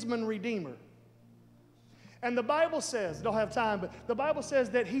kinsman redeemer. And the Bible says, don't have time, but the Bible says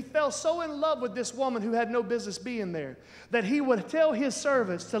that he fell so in love with this woman who had no business being there, that he would tell his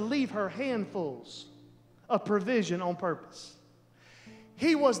servants to leave her handfuls of provision on purpose.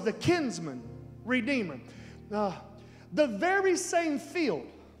 He was the kinsman redeemer. The very same field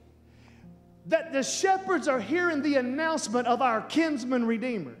that the shepherds are hearing the announcement of our kinsman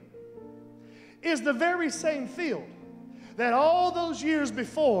redeemer is the very same field that all those years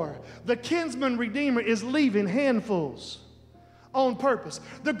before the kinsman redeemer is leaving handfuls on purpose.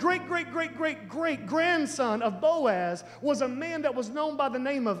 The great grandson of Boaz was a man that was known by the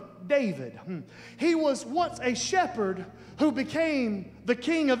name of David. He was once a shepherd who became the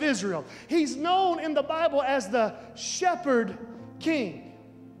king of Israel. He's known in the Bible as the shepherd king.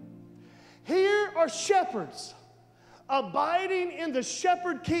 Here are shepherds abiding in the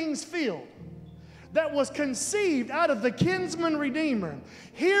shepherd king's field that was conceived out of the kinsman redeemer,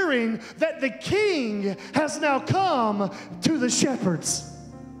 hearing that the king has now come to the shepherds.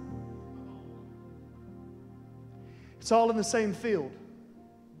 It's all in the same field.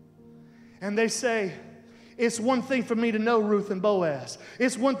 And they say, it's one thing for me to know Ruth and Boaz.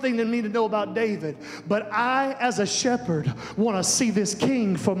 It's one thing for me to know about David. But I, as a shepherd, want to see this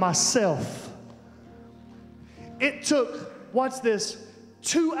king for myself. It took, watch this,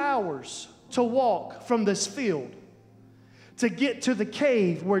 2 hours to walk from this field to get to the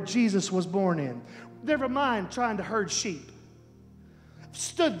cave where Jesus was born in. Never mind trying to herd sheep.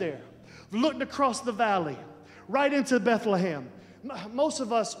 Stood there, looked across the valley, right into Bethlehem. Most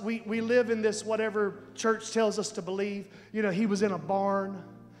of us, we live in this whatever church tells us to believe. You know, he was in a barn.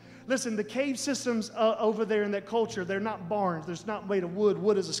 Listen, the cave systems over there in that culture, they're not barns. There's not made of wood.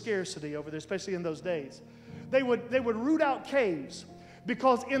 Wood is a scarcity over there, especially in those days. They would root out caves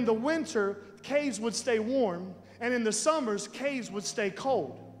because in the winter, caves would stay warm, and in the summers, caves would stay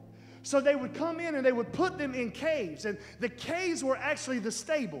cold. So they would come in and they would put them in caves, and the caves were actually the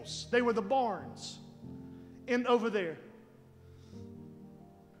stables. They were the barns over there.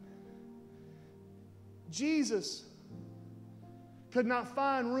 Jesus could not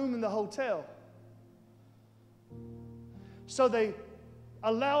find room in the hotel. So they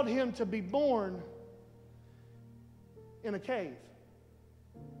allowed him to be born in a cave.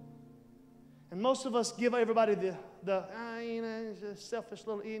 And most of us give everybody the selfish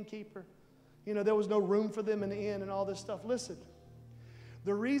little innkeeper. There was no room for them in the inn and all this stuff. Listen,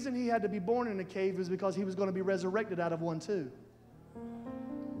 the reason he had to be born in a cave is because he was going to be resurrected out of one too.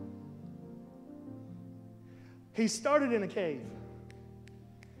 He started in a cave,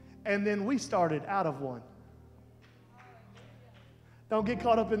 and then we started out of one. Don't get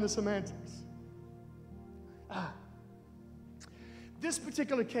caught up in the semantics. This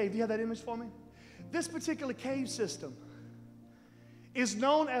particular cave, do you have that image for me? This particular cave system is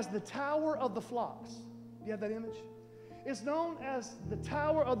known as the Tower of the Flocks. Do you have that image? It's known as the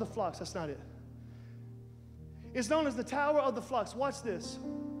Tower of the Flocks. That's not it. It's known as the Tower of the Flocks. Watch this.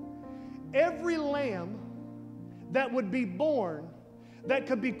 Every lamb that would be born, that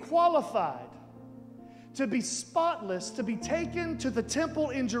could be qualified to be spotless, to be taken to the temple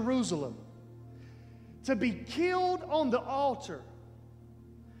in Jerusalem, to be killed on the altar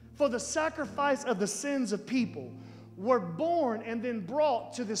for the sacrifice of the sins of people, were born and then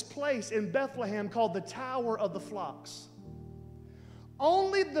brought to this place in Bethlehem called the Tower of the Flocks.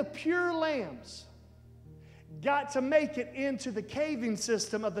 Only the pure lambs got to make it into the caving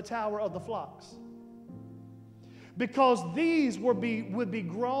system of the Tower of the Flocks, because these would be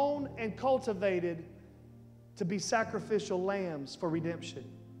grown and cultivated to be sacrificial lambs for redemption.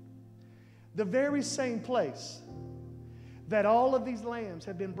 The very same place that all of these lambs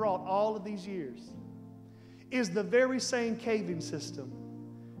have been brought all of these years is the very same caving system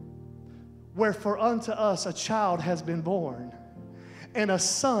where for unto us a child has been born and a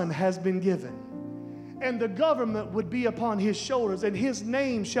son has been given, and the government would be upon his shoulders, and his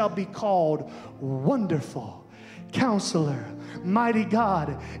name shall be called Wonderful, Counselor, Mighty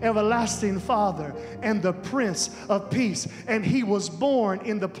God, Everlasting Father, and the Prince of Peace. And he was born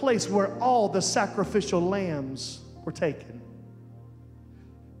in the place where all the sacrificial lambs were taken.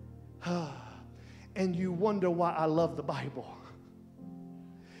 And you wonder why I love the Bible.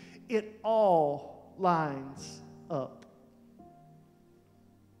 It all lines up.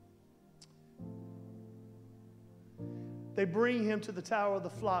 They bring him to the Tower of the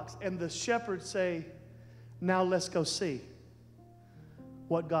Flocks, and the shepherds say, now let's go see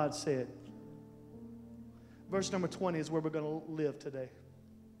what God said. Verse number 20 is where we're going to live today.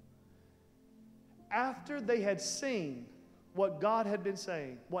 After they had seen what God had been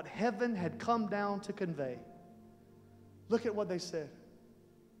saying, what heaven had come down to convey, look at what they said.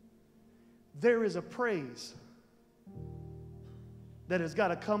 There is a praise that has got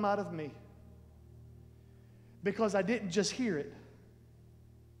to come out of me, because I didn't just hear it,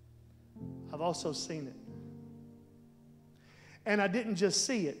 I've also seen it. And I didn't just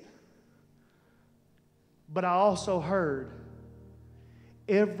see it, but I also heard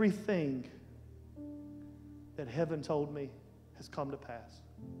everything that heaven told me has come to pass.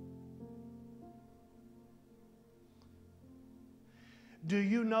 Do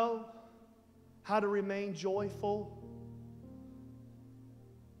you know how to remain joyful?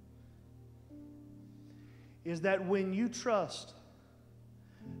 Is that when you trust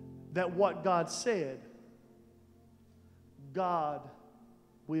that what God said, God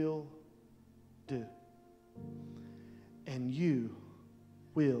will do, and you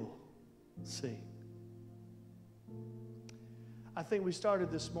will see. I think we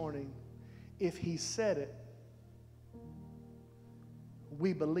started this morning, if he said it,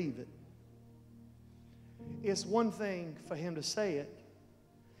 we believe it. It's one thing for him to say it.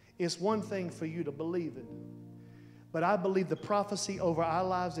 It's one thing for you to believe it. But I believe the prophecy over our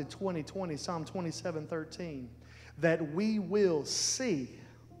lives in 2020, Psalm 27:13, that we will see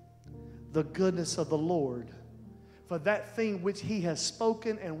the goodness of the Lord. For that thing which he has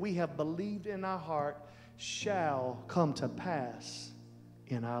spoken and we have believed in our heart shall come to pass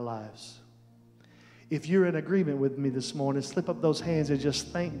in our lives. If you're in agreement with me this morning, slip up those hands and just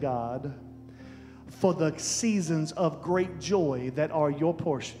thank God for the seasons of great joy that are your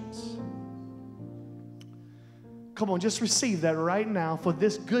portions. Come on, just receive that right now for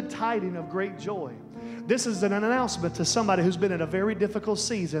this good tiding of great joy. This is an announcement to somebody who's been in a very difficult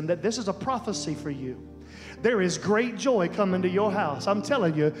season, that this is a prophecy for you. There is great joy coming to your house. I'm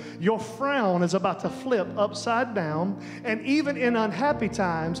telling you, your frown is about to flip upside down. And even in unhappy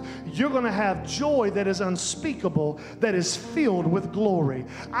times, you're going to have joy that is unspeakable, that is filled with glory.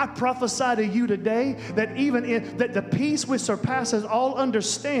 I prophesy to you today that that the peace which surpasses all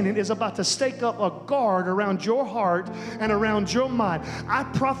understanding is about to stake up a guard around your heart and around your mind. I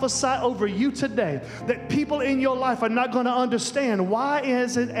prophesy over you today that people in your life are not going to understand why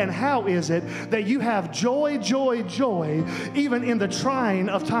is it and how is it that you have joy, joy, joy, even in the trying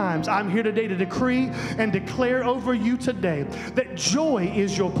of times. I'm here today to decree and declare over you today that joy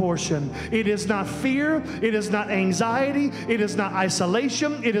is your portion. It is not fear. It is not anxiety. It is not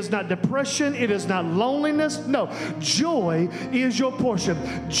isolation. It is not depression. It is not loneliness. No, joy is your portion.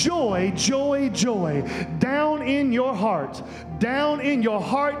 Joy, joy, joy, down in your heart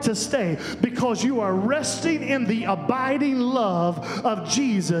to stay, because you are resting in the abiding love of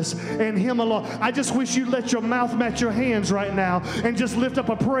Jesus and Him alone. I just wish you'd let your mouth match your hands right now and just lift up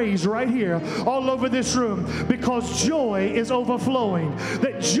a praise right here all over this room, because joy is overflowing,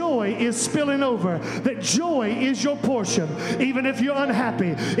 that joy is spilling over, that joy is your portion. Even if you're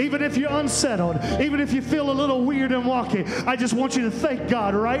unhappy, even if you're unsettled, even if you feel a little weird and wonky, I just want you to thank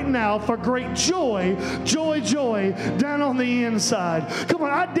God right now for great joy, joy, joy down on the inside. Come on,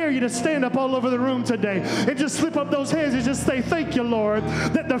 I dare you to stand up all over the room today and just slip up those hands and just say, thank you, Lord,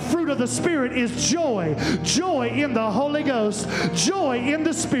 that the fruit of the Spirit is joy. Joy in the Holy Ghost, joy in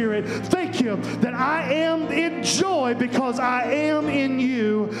the Spirit. Thank you that I am in joy because I am in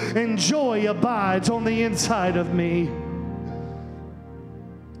you, and joy abides on the inside of me.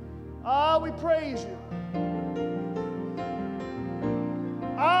 Ah, we praise you.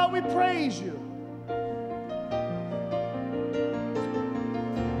 Ah, we praise you.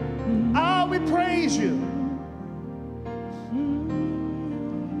 Ah, we praise you.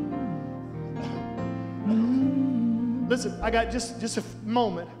 Listen, I got just a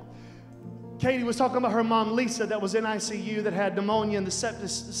moment. Katie was talking about her mom, Lisa, that was in ICU, that had pneumonia and the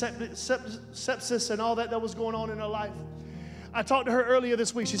sepsis and all that was going on in her life. I talked to her earlier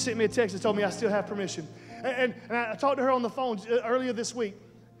this week. She sent me a text and told me I still have permission. And I talked to her on the phone earlier this week.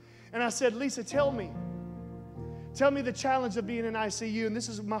 And I said, Lisa, tell me the challenge of being in ICU. And this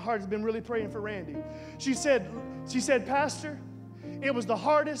is, my heart has been really praying for Randy. She said, Pastor, it was the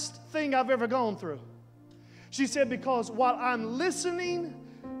hardest thing I've ever gone through. She said, because while I'm listening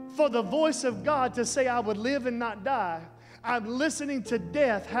for the voice of God to say I would live and not die, I'm listening to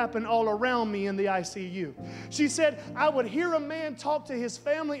death happen all around me in the ICU. She said, I would hear a man talk to his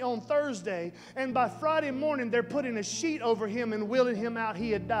family on Thursday, and by Friday morning, they're putting a sheet over him and wheeling him out. He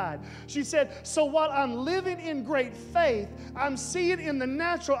had died. She said, so while I'm living in great faith, I'm seeing in the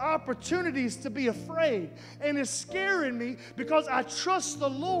natural opportunities to be afraid, and it's scaring me because I trust the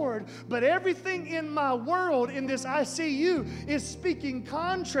Lord, but everything in my world in this ICU is speaking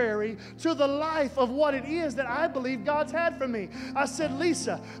contrary to the life of what it is that I believe God's had for me. I said,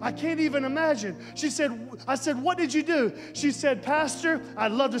 Lisa, I can't even imagine. I said, what did you do? She said, Pastor,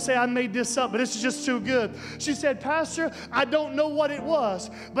 I'd love to say I made this up, but this is just too good. She said, Pastor, I don't know what it was,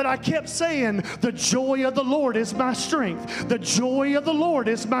 but I kept saying, the joy of the Lord is my strength. The joy of the Lord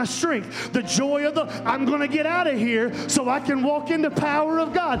is my strength. The joy of I'm going to get out of here so I can walk in the power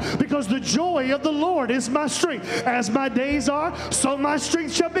of God, because the joy of the Lord is my strength. As my days are, so my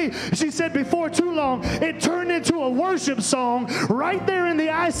strength shall be. She said, before too long, it turned into a worship song right there in the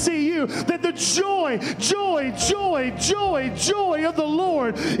ICU, that the joy, joy, joy, joy, joy of the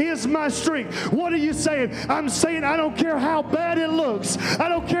Lord is my strength. What are you saying? I'm saying I don't care how bad it looks. I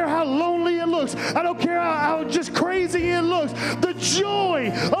don't care how lonely it looks. I don't care how just crazy it looks. The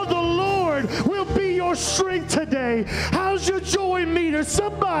joy of the Lord will be your strength today. How's your joy meter?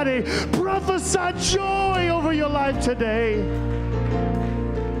 Somebody prophesy joy over your life today.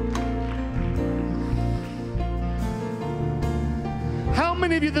 How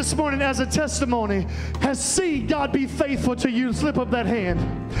many of you this morning, as a testimony, has seen God be faithful to you? Slip up that hand.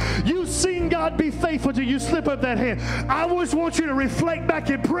 You've seen God be faithful to you. Slip up that hand. I always want you to reflect back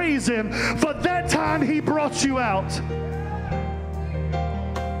and praise Him for that time He brought you out.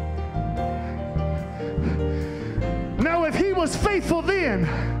 Now, if He was faithful then,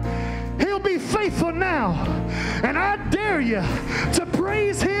 He'll be faithful now. And I dare you to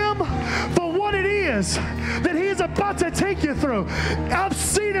praise Him for what it is that He's about to take you through. I've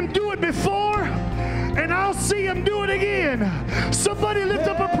seen Him do it before, and I'll see Him do it again. Somebody lift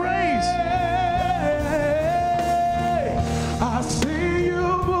up a praise. I see you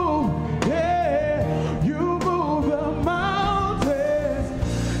move, yeah, you move the mountains,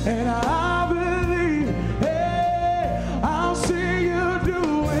 and I believe, hey, I'll see you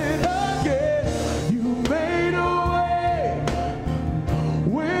do it again. You made a way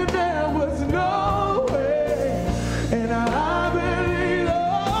when there was no way, and I believe,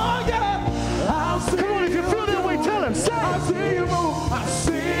 oh yeah, I'll see. Come on, if you feel that way, tell Him. Say, I see you move, I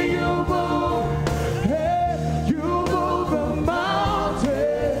see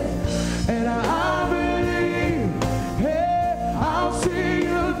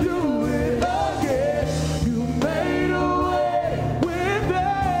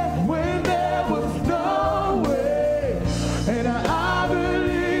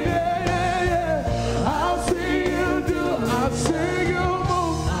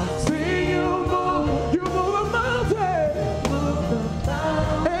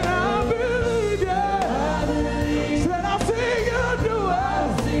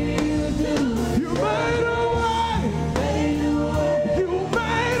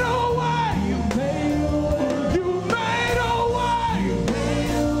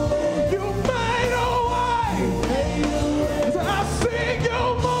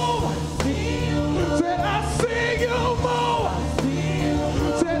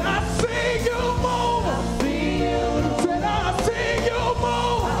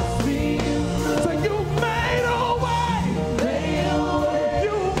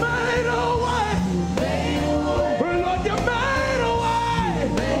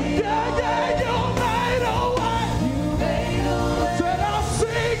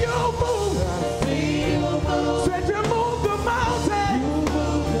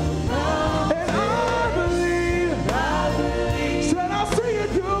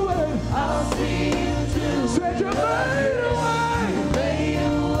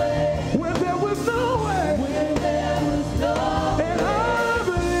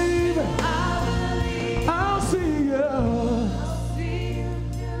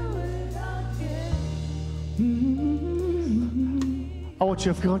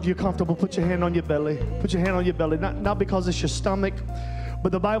want you, if you're comfortable, put your hand on your belly. Put your hand on your belly. Not because it's your stomach,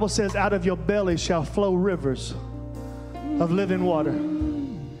 but the Bible says out of your belly shall flow rivers of living water.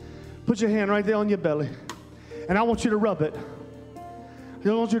 Put your hand right there on your belly. And I want you to rub it. I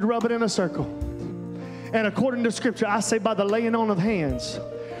want you to rub it in a circle. And according to Scripture, I say by the laying on of hands,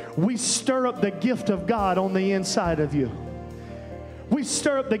 we stir up the gift of God on the inside of you. We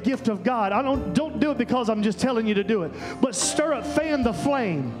stir up the gift of God. Don't do it because I'm just telling you to do it, but stir up, fan the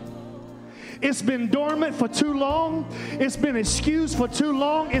flame. It's been dormant for too long. It's been excused for too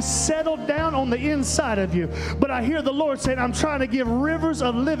long. It's settled down on the inside of you. But I hear the Lord saying, I'm trying to give rivers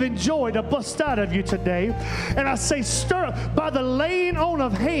of living joy to bust out of you today. And I say, stir up, by the laying on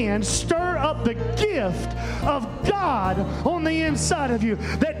of hands, stir up the gift of God on the inside of you.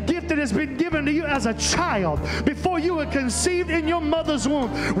 That gift that has been given to you as a child before you were conceived in your mother's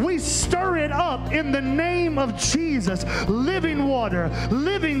womb. We stir it up in the name of Jesus. Living water,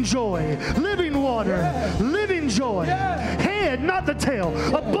 living joy, living water, living joy. Head, not the tail.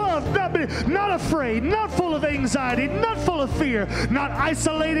 Above, not beneath. Not afraid, not full of anxiety, not full of fear, not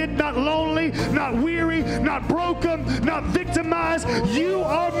isolated, not lonely, not weary, not broken, not victimized. You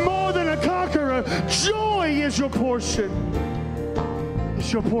are more than a conqueror. Joy is your portion.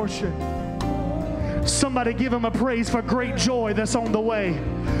 It's your portion. Somebody give him a praise for great joy that's on the way.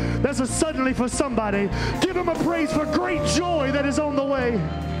 That's a suddenly for somebody. Give him a praise for great joy that is on the way.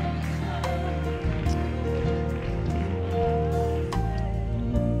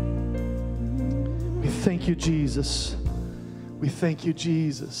 We thank you, Jesus. We thank you,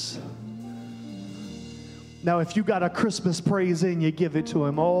 Jesus. Now, if you got a Christmas praise in you, give it to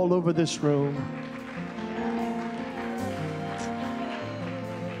him all over this room.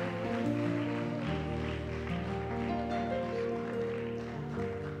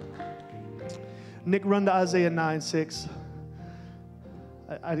 Nick, run to Isaiah 9:6.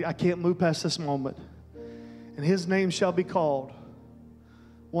 I can't move past this moment. And his name shall be called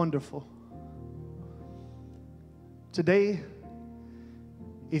Wonderful. Today,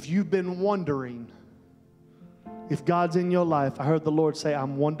 if you've been wondering if God's in your life, I heard the Lord say,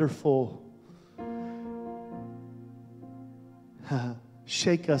 I'm wonderful.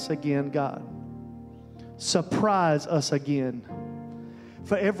 Shake us again, God. Surprise us again.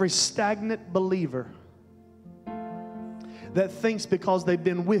 For every stagnant believer that thinks because they've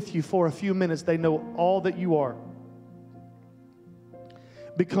been with you for a few minutes, they know all that you are.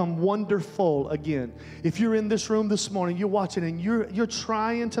 Become wonderful again. If you're in this room this morning, you're watching and you're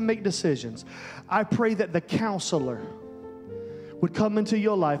trying to make decisions, I pray that the counselor would come into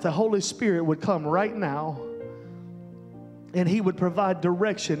your life. The Holy Spirit would come right now, and he would provide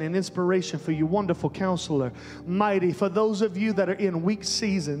direction and inspiration for you. Wonderful counselor, mighty. For those of you that are in weak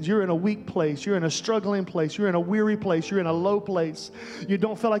seasons, you're in a weak place, you're in a struggling place, you're in a weary place, you're in a low place, you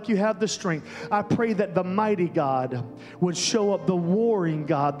don't feel like you have the strength. I pray that the mighty God would show up, the warring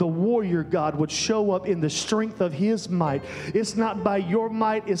God, the warrior God would show up in the strength of his might. It's not by your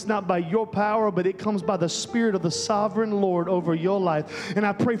might, it's not by your power, but it comes by the Spirit of the sovereign Lord over your life. And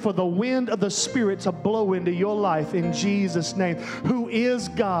I pray for the wind of the Spirit to blow into your life in Jesus' name, who is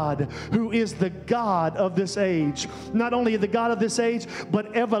God, who is the God of this age. Not only the God of this age,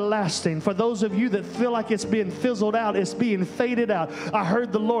 but everlasting. For those of you that feel like it's being fizzled out, it's being faded out, I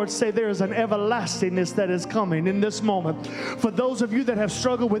heard the Lord say there is an everlastingness that is coming in this moment. For those of you that have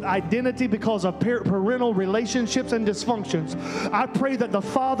struggled with identity because of parental relationships and dysfunctions, I pray that the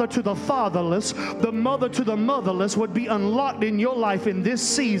father to the fatherless, the mother to the motherless would be unlocked in your life in this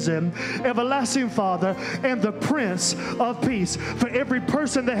season. Everlasting Father and the Prince of Peace. For every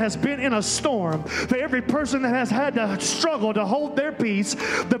person that has been in a storm, for every person that has had to struggle to hold their peace,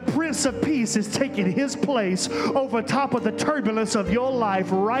 the Prince of Peace is taking his place over top of the turbulence of your life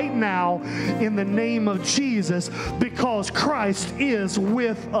right now in the name of Jesus, because Christ is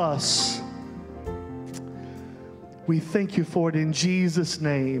with us. We thank you for it in Jesus'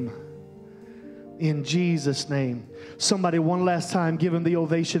 name. In Jesus' name. Somebody one last time give him the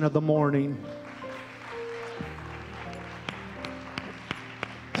ovation of the morning.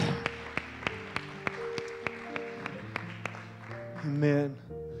 Amen.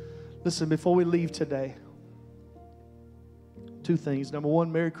 Listen, before we leave today, two things. Number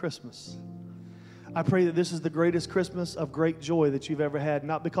one, Merry Christmas. I pray that this is the greatest Christmas of great joy that you've ever had,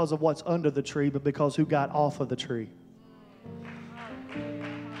 not because of what's under the tree, but because who got off of the tree.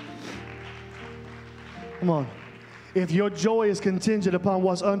 Come on. If your joy is contingent upon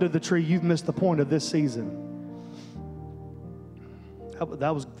what's under the tree, you've missed the point of this season.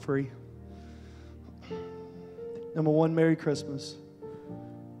 That was free. Number one, Merry Christmas.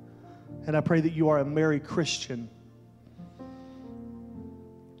 And I pray that you are a Merry Christian.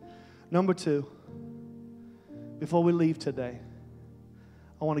 Number two, before we leave today,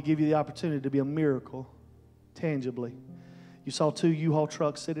 I want to give you the opportunity to be a miracle, tangibly. You saw 2 U-Haul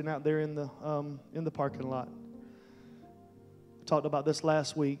trucks sitting out there in the parking lot. I talked about this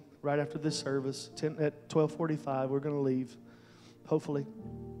last week, right after this service, at 12:45. We're going to leave, hopefully.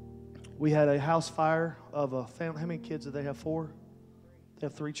 We had a house fire of a family. How many kids do they have? 4? They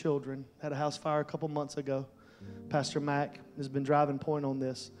have 3 children. Had a house fire a couple months ago. Pastor Mac has been driving point on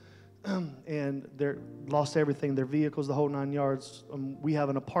this. And they lost everything, their vehicles, the whole 9 yards. We have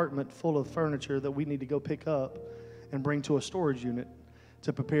an apartment full of furniture that we need to go pick up and bring to a storage unit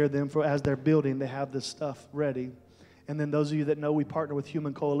to prepare them for, as they're building, they have this stuff ready. And then those of you that know, we partner with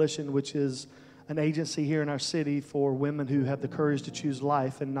Human Coalition, which is an agency here in our city for women who have the courage to choose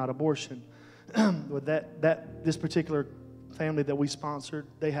life and not abortion. With this particular family that we sponsored,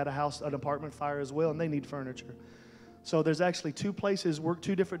 they had an apartment fire as well, and they need furniture. So there's actually 2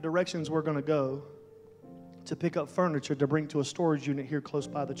 different directions we're going to go to pick up furniture to bring to a storage unit here close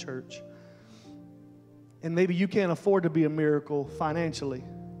by the church. And maybe you can't afford to be a miracle financially,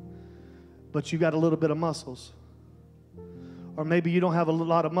 but you got a little bit of muscles. Or maybe you don't have a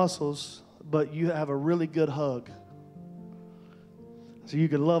lot of muscles, but you have a really good hug. So you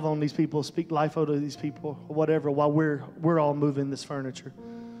can love on these people, speak life over these people, or whatever, while we're all moving this furniture.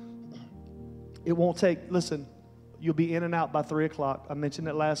 It won't take, listen, you'll be in and out by 3 o'clock. I mentioned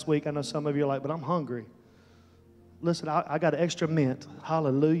it last week. I know some of you are like, but I'm hungry. Listen, I got an extra mint.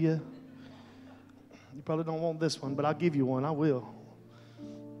 Hallelujah. You probably don't want this one, but I'll give you one. I will.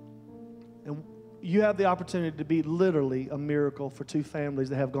 And you have the opportunity to be literally a miracle for 2 families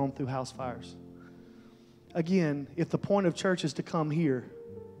that have gone through house fires. Again, if the point of church is to come here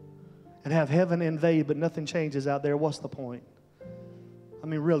and have heaven invade, but nothing changes out there, what's the point? I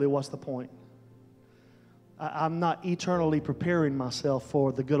mean, really, what's the point? I'm not eternally preparing myself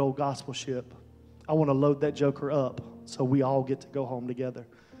for the good old gospel ship. I want to load that joker up so we all get to go home together.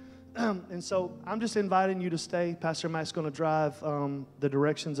 And so I'm just inviting you to stay. Pastor Matt's going to drive the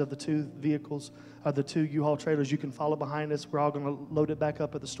directions of the 2 vehicles, the 2 U-Haul trailers. You can follow behind us. We're all going to load it back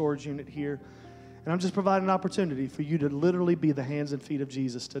up at the storage unit here. And I'm just providing an opportunity for you to literally be the hands and feet of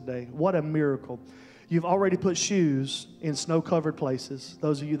Jesus today. What a miracle. You've already put shoes in snow-covered places.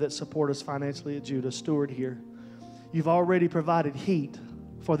 Those of you that support us financially at Judah, steward here. You've already provided heat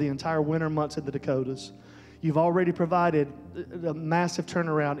for the entire winter months in the Dakotas. You've already provided a massive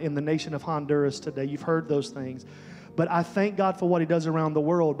turnaround in the nation of Honduras today. You've heard those things. But I thank God for what He does around the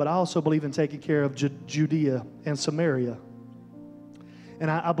world, but I also believe in taking care of Judea and Samaria. And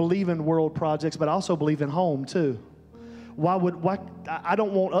I believe in world projects, but I also believe in home too. I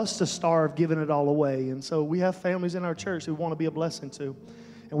don't want us to starve giving it all away. And so we have families in our church who want to be a blessing to.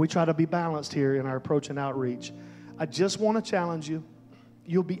 And we try to be balanced here in our approach and outreach. I just want to challenge you.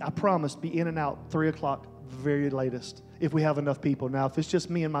 I promise, be in and out 3 o'clock, very latest, if we have enough people. Now, if it's just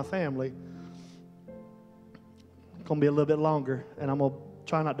me and my family, it's going to be a little bit longer. And I'm going to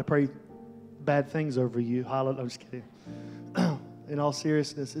try not to pray bad things over you. I'm just kidding. In all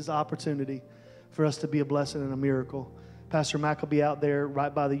seriousness, it's an opportunity for us to be a blessing and a miracle. Pastor Mac will be out there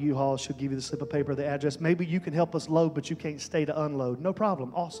right by the U-Haul. She'll give you the slip of paper, the address. Maybe you can help us load, but you can't stay to unload. No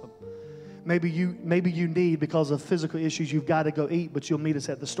problem. Awesome. Maybe you need, because of physical issues, you've got to go eat, but you'll meet us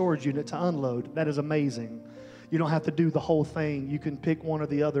at the storage unit to unload. That is amazing. You don't have to do the whole thing. You can pick one or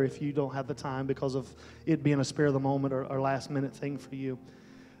the other if you don't have the time because of it being a spare of the moment or last minute thing for you.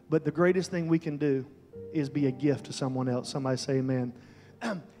 But the greatest thing we can do is be a gift to someone else. Somebody say amen.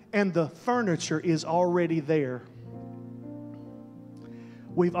 And the furniture is already there.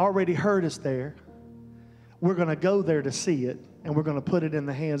 We've already heard it's there. We're going to go there to see it, and we're going to put it in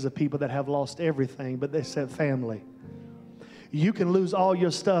the hands of people that have lost everything, but they said family. You can lose all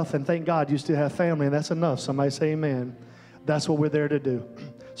your stuff, and thank God you still have family, and that's enough. Somebody say amen. That's what we're there to do.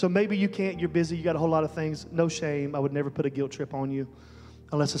 So maybe you can't, you're busy, you got a whole lot of things. No shame. I would never put a guilt trip on you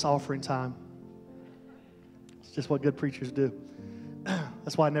unless it's offering time. It's just what good preachers do.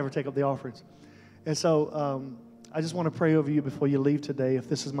 That's why I never take up the offerings. And so I just want to pray over you before you leave today, if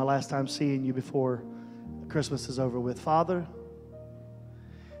this is my last time seeing you before Christmas is over with. Father,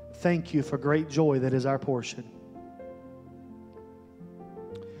 thank you for great joy that is our portion.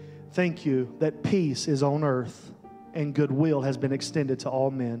 Thank you that peace is on earth and goodwill has been extended to all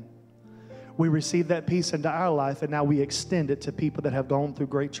men. We receive that peace into our life, and now we extend it to people that have gone through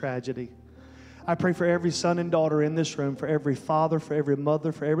great tragedy. I pray for every son and daughter in this room, for every father, for every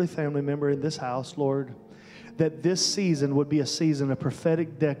mother, for every family member in this house, Lord, that this season would be a season of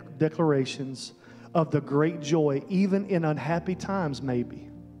prophetic declarations of the great joy, even in unhappy times maybe.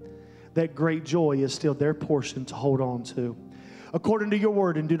 That great joy is still their portion to hold on to. according to your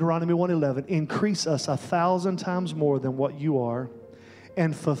word in Deuteronomy 1:11, increase us 1,000 times more than what you are,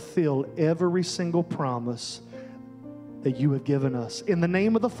 and fulfill every single promise that you have given us. In the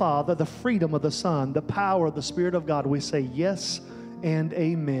name of the Father, the freedom of the Son, the power of the Spirit of God, we say yes and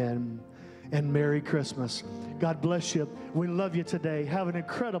amen. And Merry Christmas. God bless you. We love you today. Have an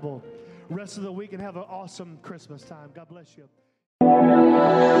incredible rest of the week and have an awesome Christmas time. God bless you.